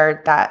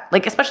anywhere that,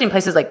 like, especially in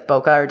places like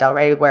Boca or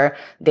Delray, where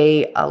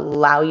they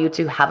allow you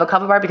to have a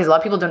kava bar, because a lot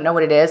of people don't know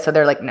what it is. So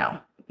they're like, no,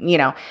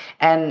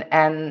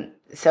 and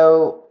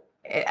so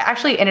it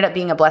actually ended up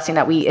being a blessing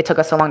that it took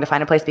us so long to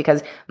find a place,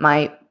 because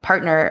my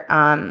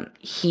partner,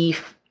 he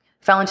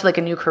fell into like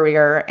a new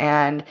career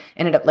and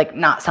ended up like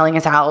not selling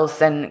his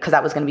house, and because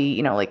that was going to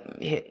be like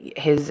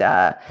his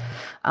half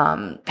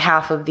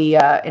of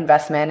the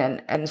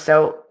investment, and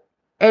so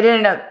it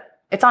ended up,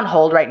 it's on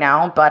hold right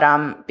now, but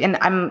and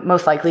I'm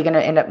most likely going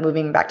to end up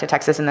moving back to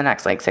Texas in the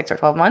next like 6 or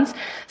 12 months.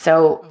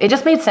 So it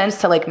just made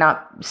sense to like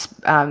not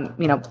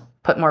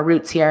put more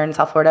roots here in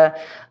South Florida.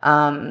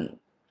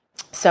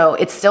 So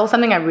it's still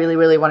something I really,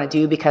 really want to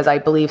do, because I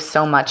believe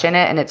so much in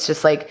it. And it's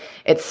just like,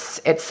 it's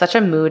such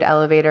a mood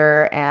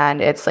elevator,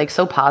 and it's like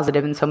so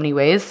positive in so many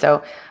ways.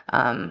 So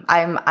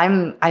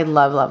I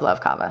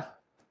love kava.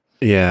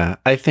 Yeah,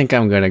 I think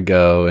I'm going to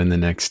go in the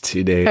next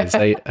 2 days.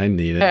 I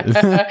need it.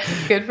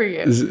 Good for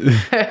you.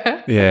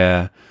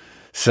 Yeah.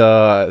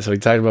 So we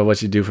talked about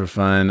what you do for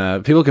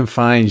fun. People can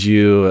find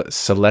you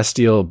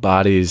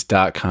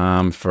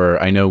celestialbodies.com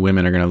I know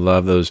women are going to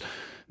love those.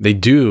 They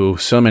do.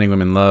 So many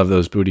women love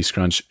those booty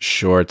scrunch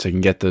shorts. They can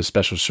get those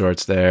special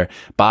shorts there.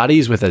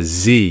 Bodies with a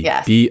Z.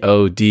 Yes.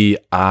 BODIEZ.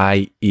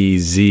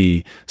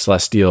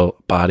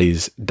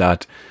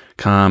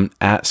 Celestialbodies.com.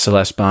 At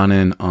Celeste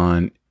Bonin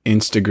on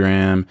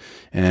Instagram,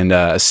 and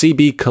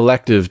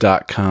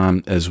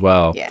cbcollective.com as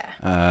well.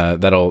 Yeah.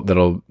 That'll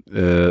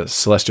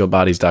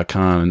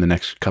celestialbodies.com in the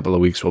next couple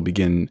of weeks. We'll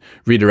begin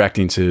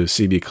redirecting to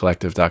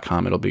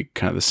cbcollective.com. It'll be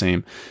kind of the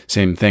same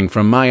thing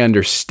from my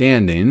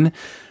understanding.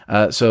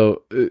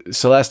 So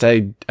Celeste,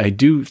 I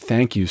do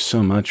thank you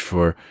so much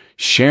for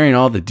sharing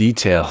all the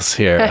details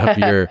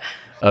here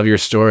of your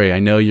story. I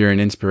know you're an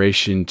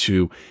inspiration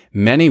to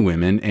many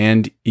women,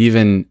 and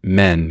even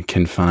men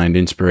can find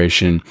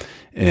inspiration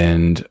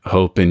and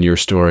hope in your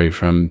story,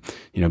 from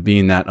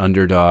being that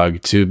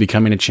underdog to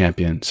becoming a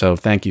champion. So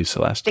thank you,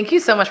 Celeste. Thank you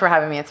so much for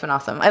having me. It's been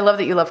awesome. I love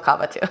that you love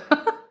kava too.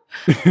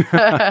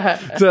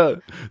 So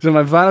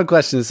my final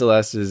question,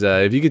 Celeste, is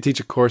if you could teach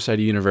a course at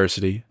a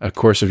university, a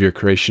course of your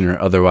creation or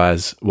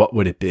otherwise, what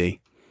would it be?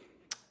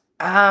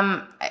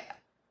 First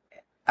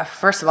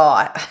of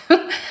all,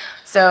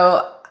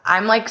 so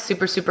I'm like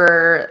super,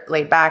 super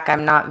laid back.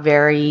 I'm not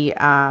very,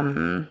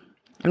 I'm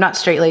not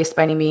straight laced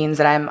by any means.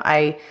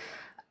 And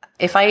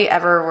if I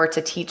ever were to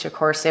teach a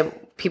course,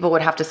 people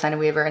would have to sign a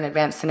waiver in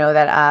advance to know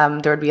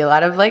that there would be a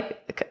lot of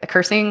like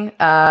cursing.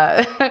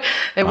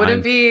 It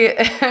wouldn't be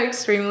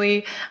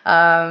extremely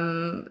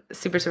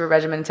super, super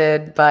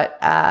regimented, but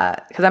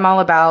because I'm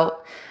all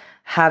about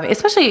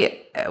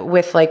especially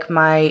with like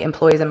my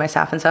employees and my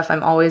staff and stuff,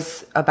 I'm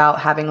always about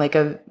having like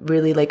a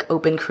really like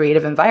open,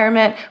 creative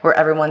environment where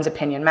everyone's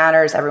opinion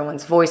matters,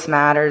 everyone's voice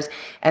matters.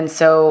 And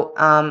so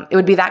it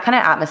would be that kind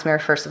of atmosphere,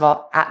 first of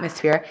all,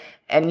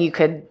 and you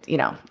could,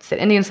 sit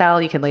Indian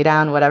style, you could lay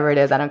down, whatever it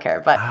is, I don't care.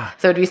 But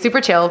so it'd be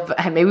super chill,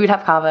 and maybe we'd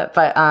have kava,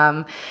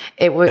 but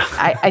it would,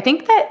 I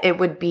think that it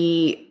would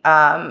be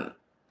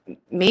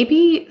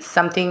maybe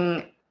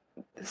something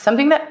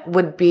that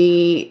would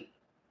be,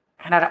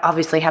 and I'd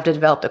obviously have to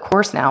develop the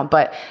course now,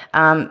 but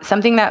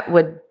something that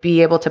would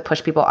be able to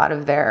push people out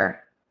of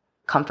their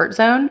comfort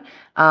zone,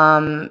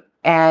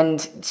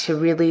 and to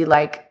really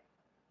like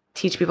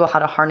teach people how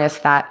to harness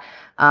that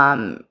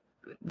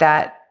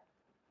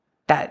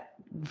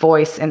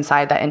voice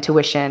inside, that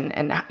intuition,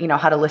 and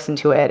how to listen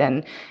to it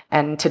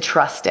and to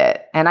trust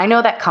it. And I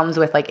know that comes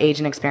with like age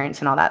and experience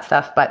and all that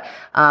stuff, but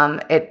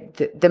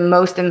the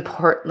most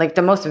important, like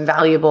the most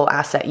valuable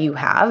asset you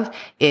have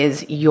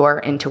is your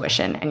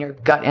intuition and your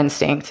gut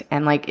instinct.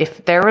 And like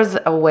if there was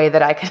a way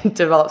that I could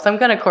develop some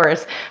kind of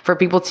course for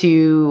people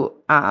to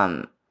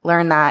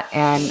learn that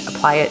and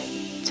apply it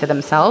to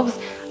themselves,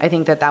 I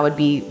think that would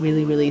be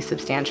really, really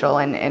substantial,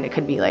 and it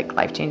could be like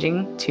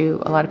life-changing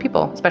to a lot of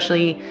people,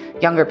 especially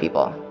younger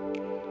people.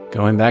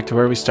 Going back to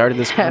where we started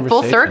this conversation.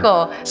 Full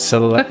circle.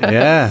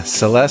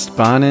 Celeste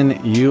Bonin,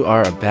 you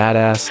are a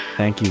badass.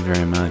 Thank you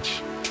very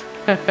much.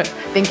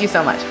 Thank you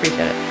so much.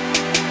 Appreciate it.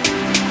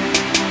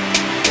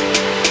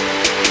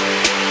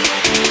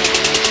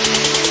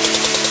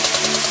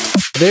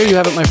 There you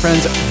have it, my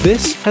friends.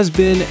 This has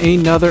been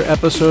another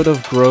episode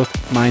of Growth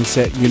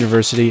Mindset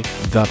University,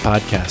 the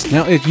podcast.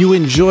 Now, if you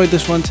enjoyed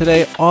this one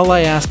today, all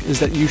I ask is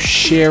that you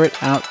share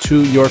it out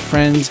to your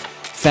friends,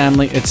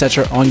 family,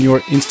 etc. on your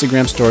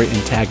Instagram story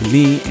and tag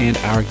me and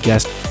our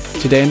guest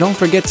today. And don't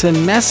forget to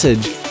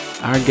message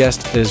our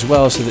guest as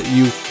well so that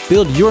you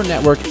build your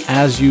network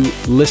as you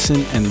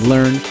listen and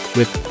learn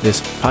with this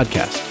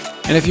podcast.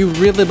 And if you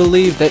really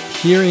believe that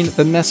hearing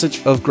the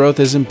message of growth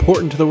is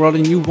important to the world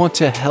and you want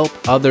to help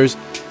others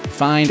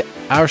find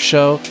our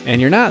show, and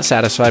you're not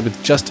satisfied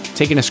with just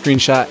taking a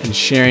screenshot and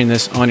sharing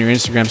this on your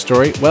Instagram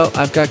story, well,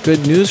 I've got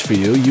good news for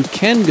you. You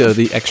can go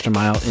the extra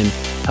mile in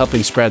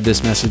helping spread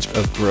this message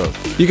of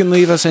growth. You can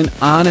leave us an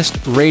honest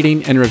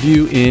rating and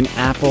review in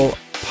Apple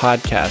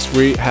Podcasts.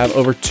 We have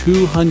over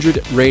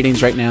 200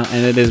 ratings right now,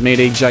 and it has made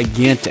a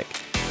gigantic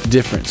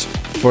difference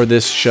for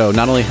this show,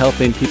 not only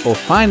helping people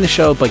find the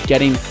show, but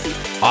getting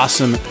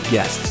awesome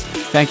guests.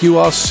 Thank you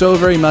all so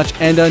very much.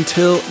 And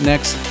until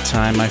next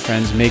time, my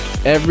friends, make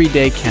every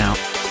day count,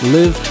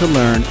 live to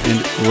learn,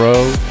 and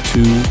grow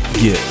to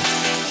give.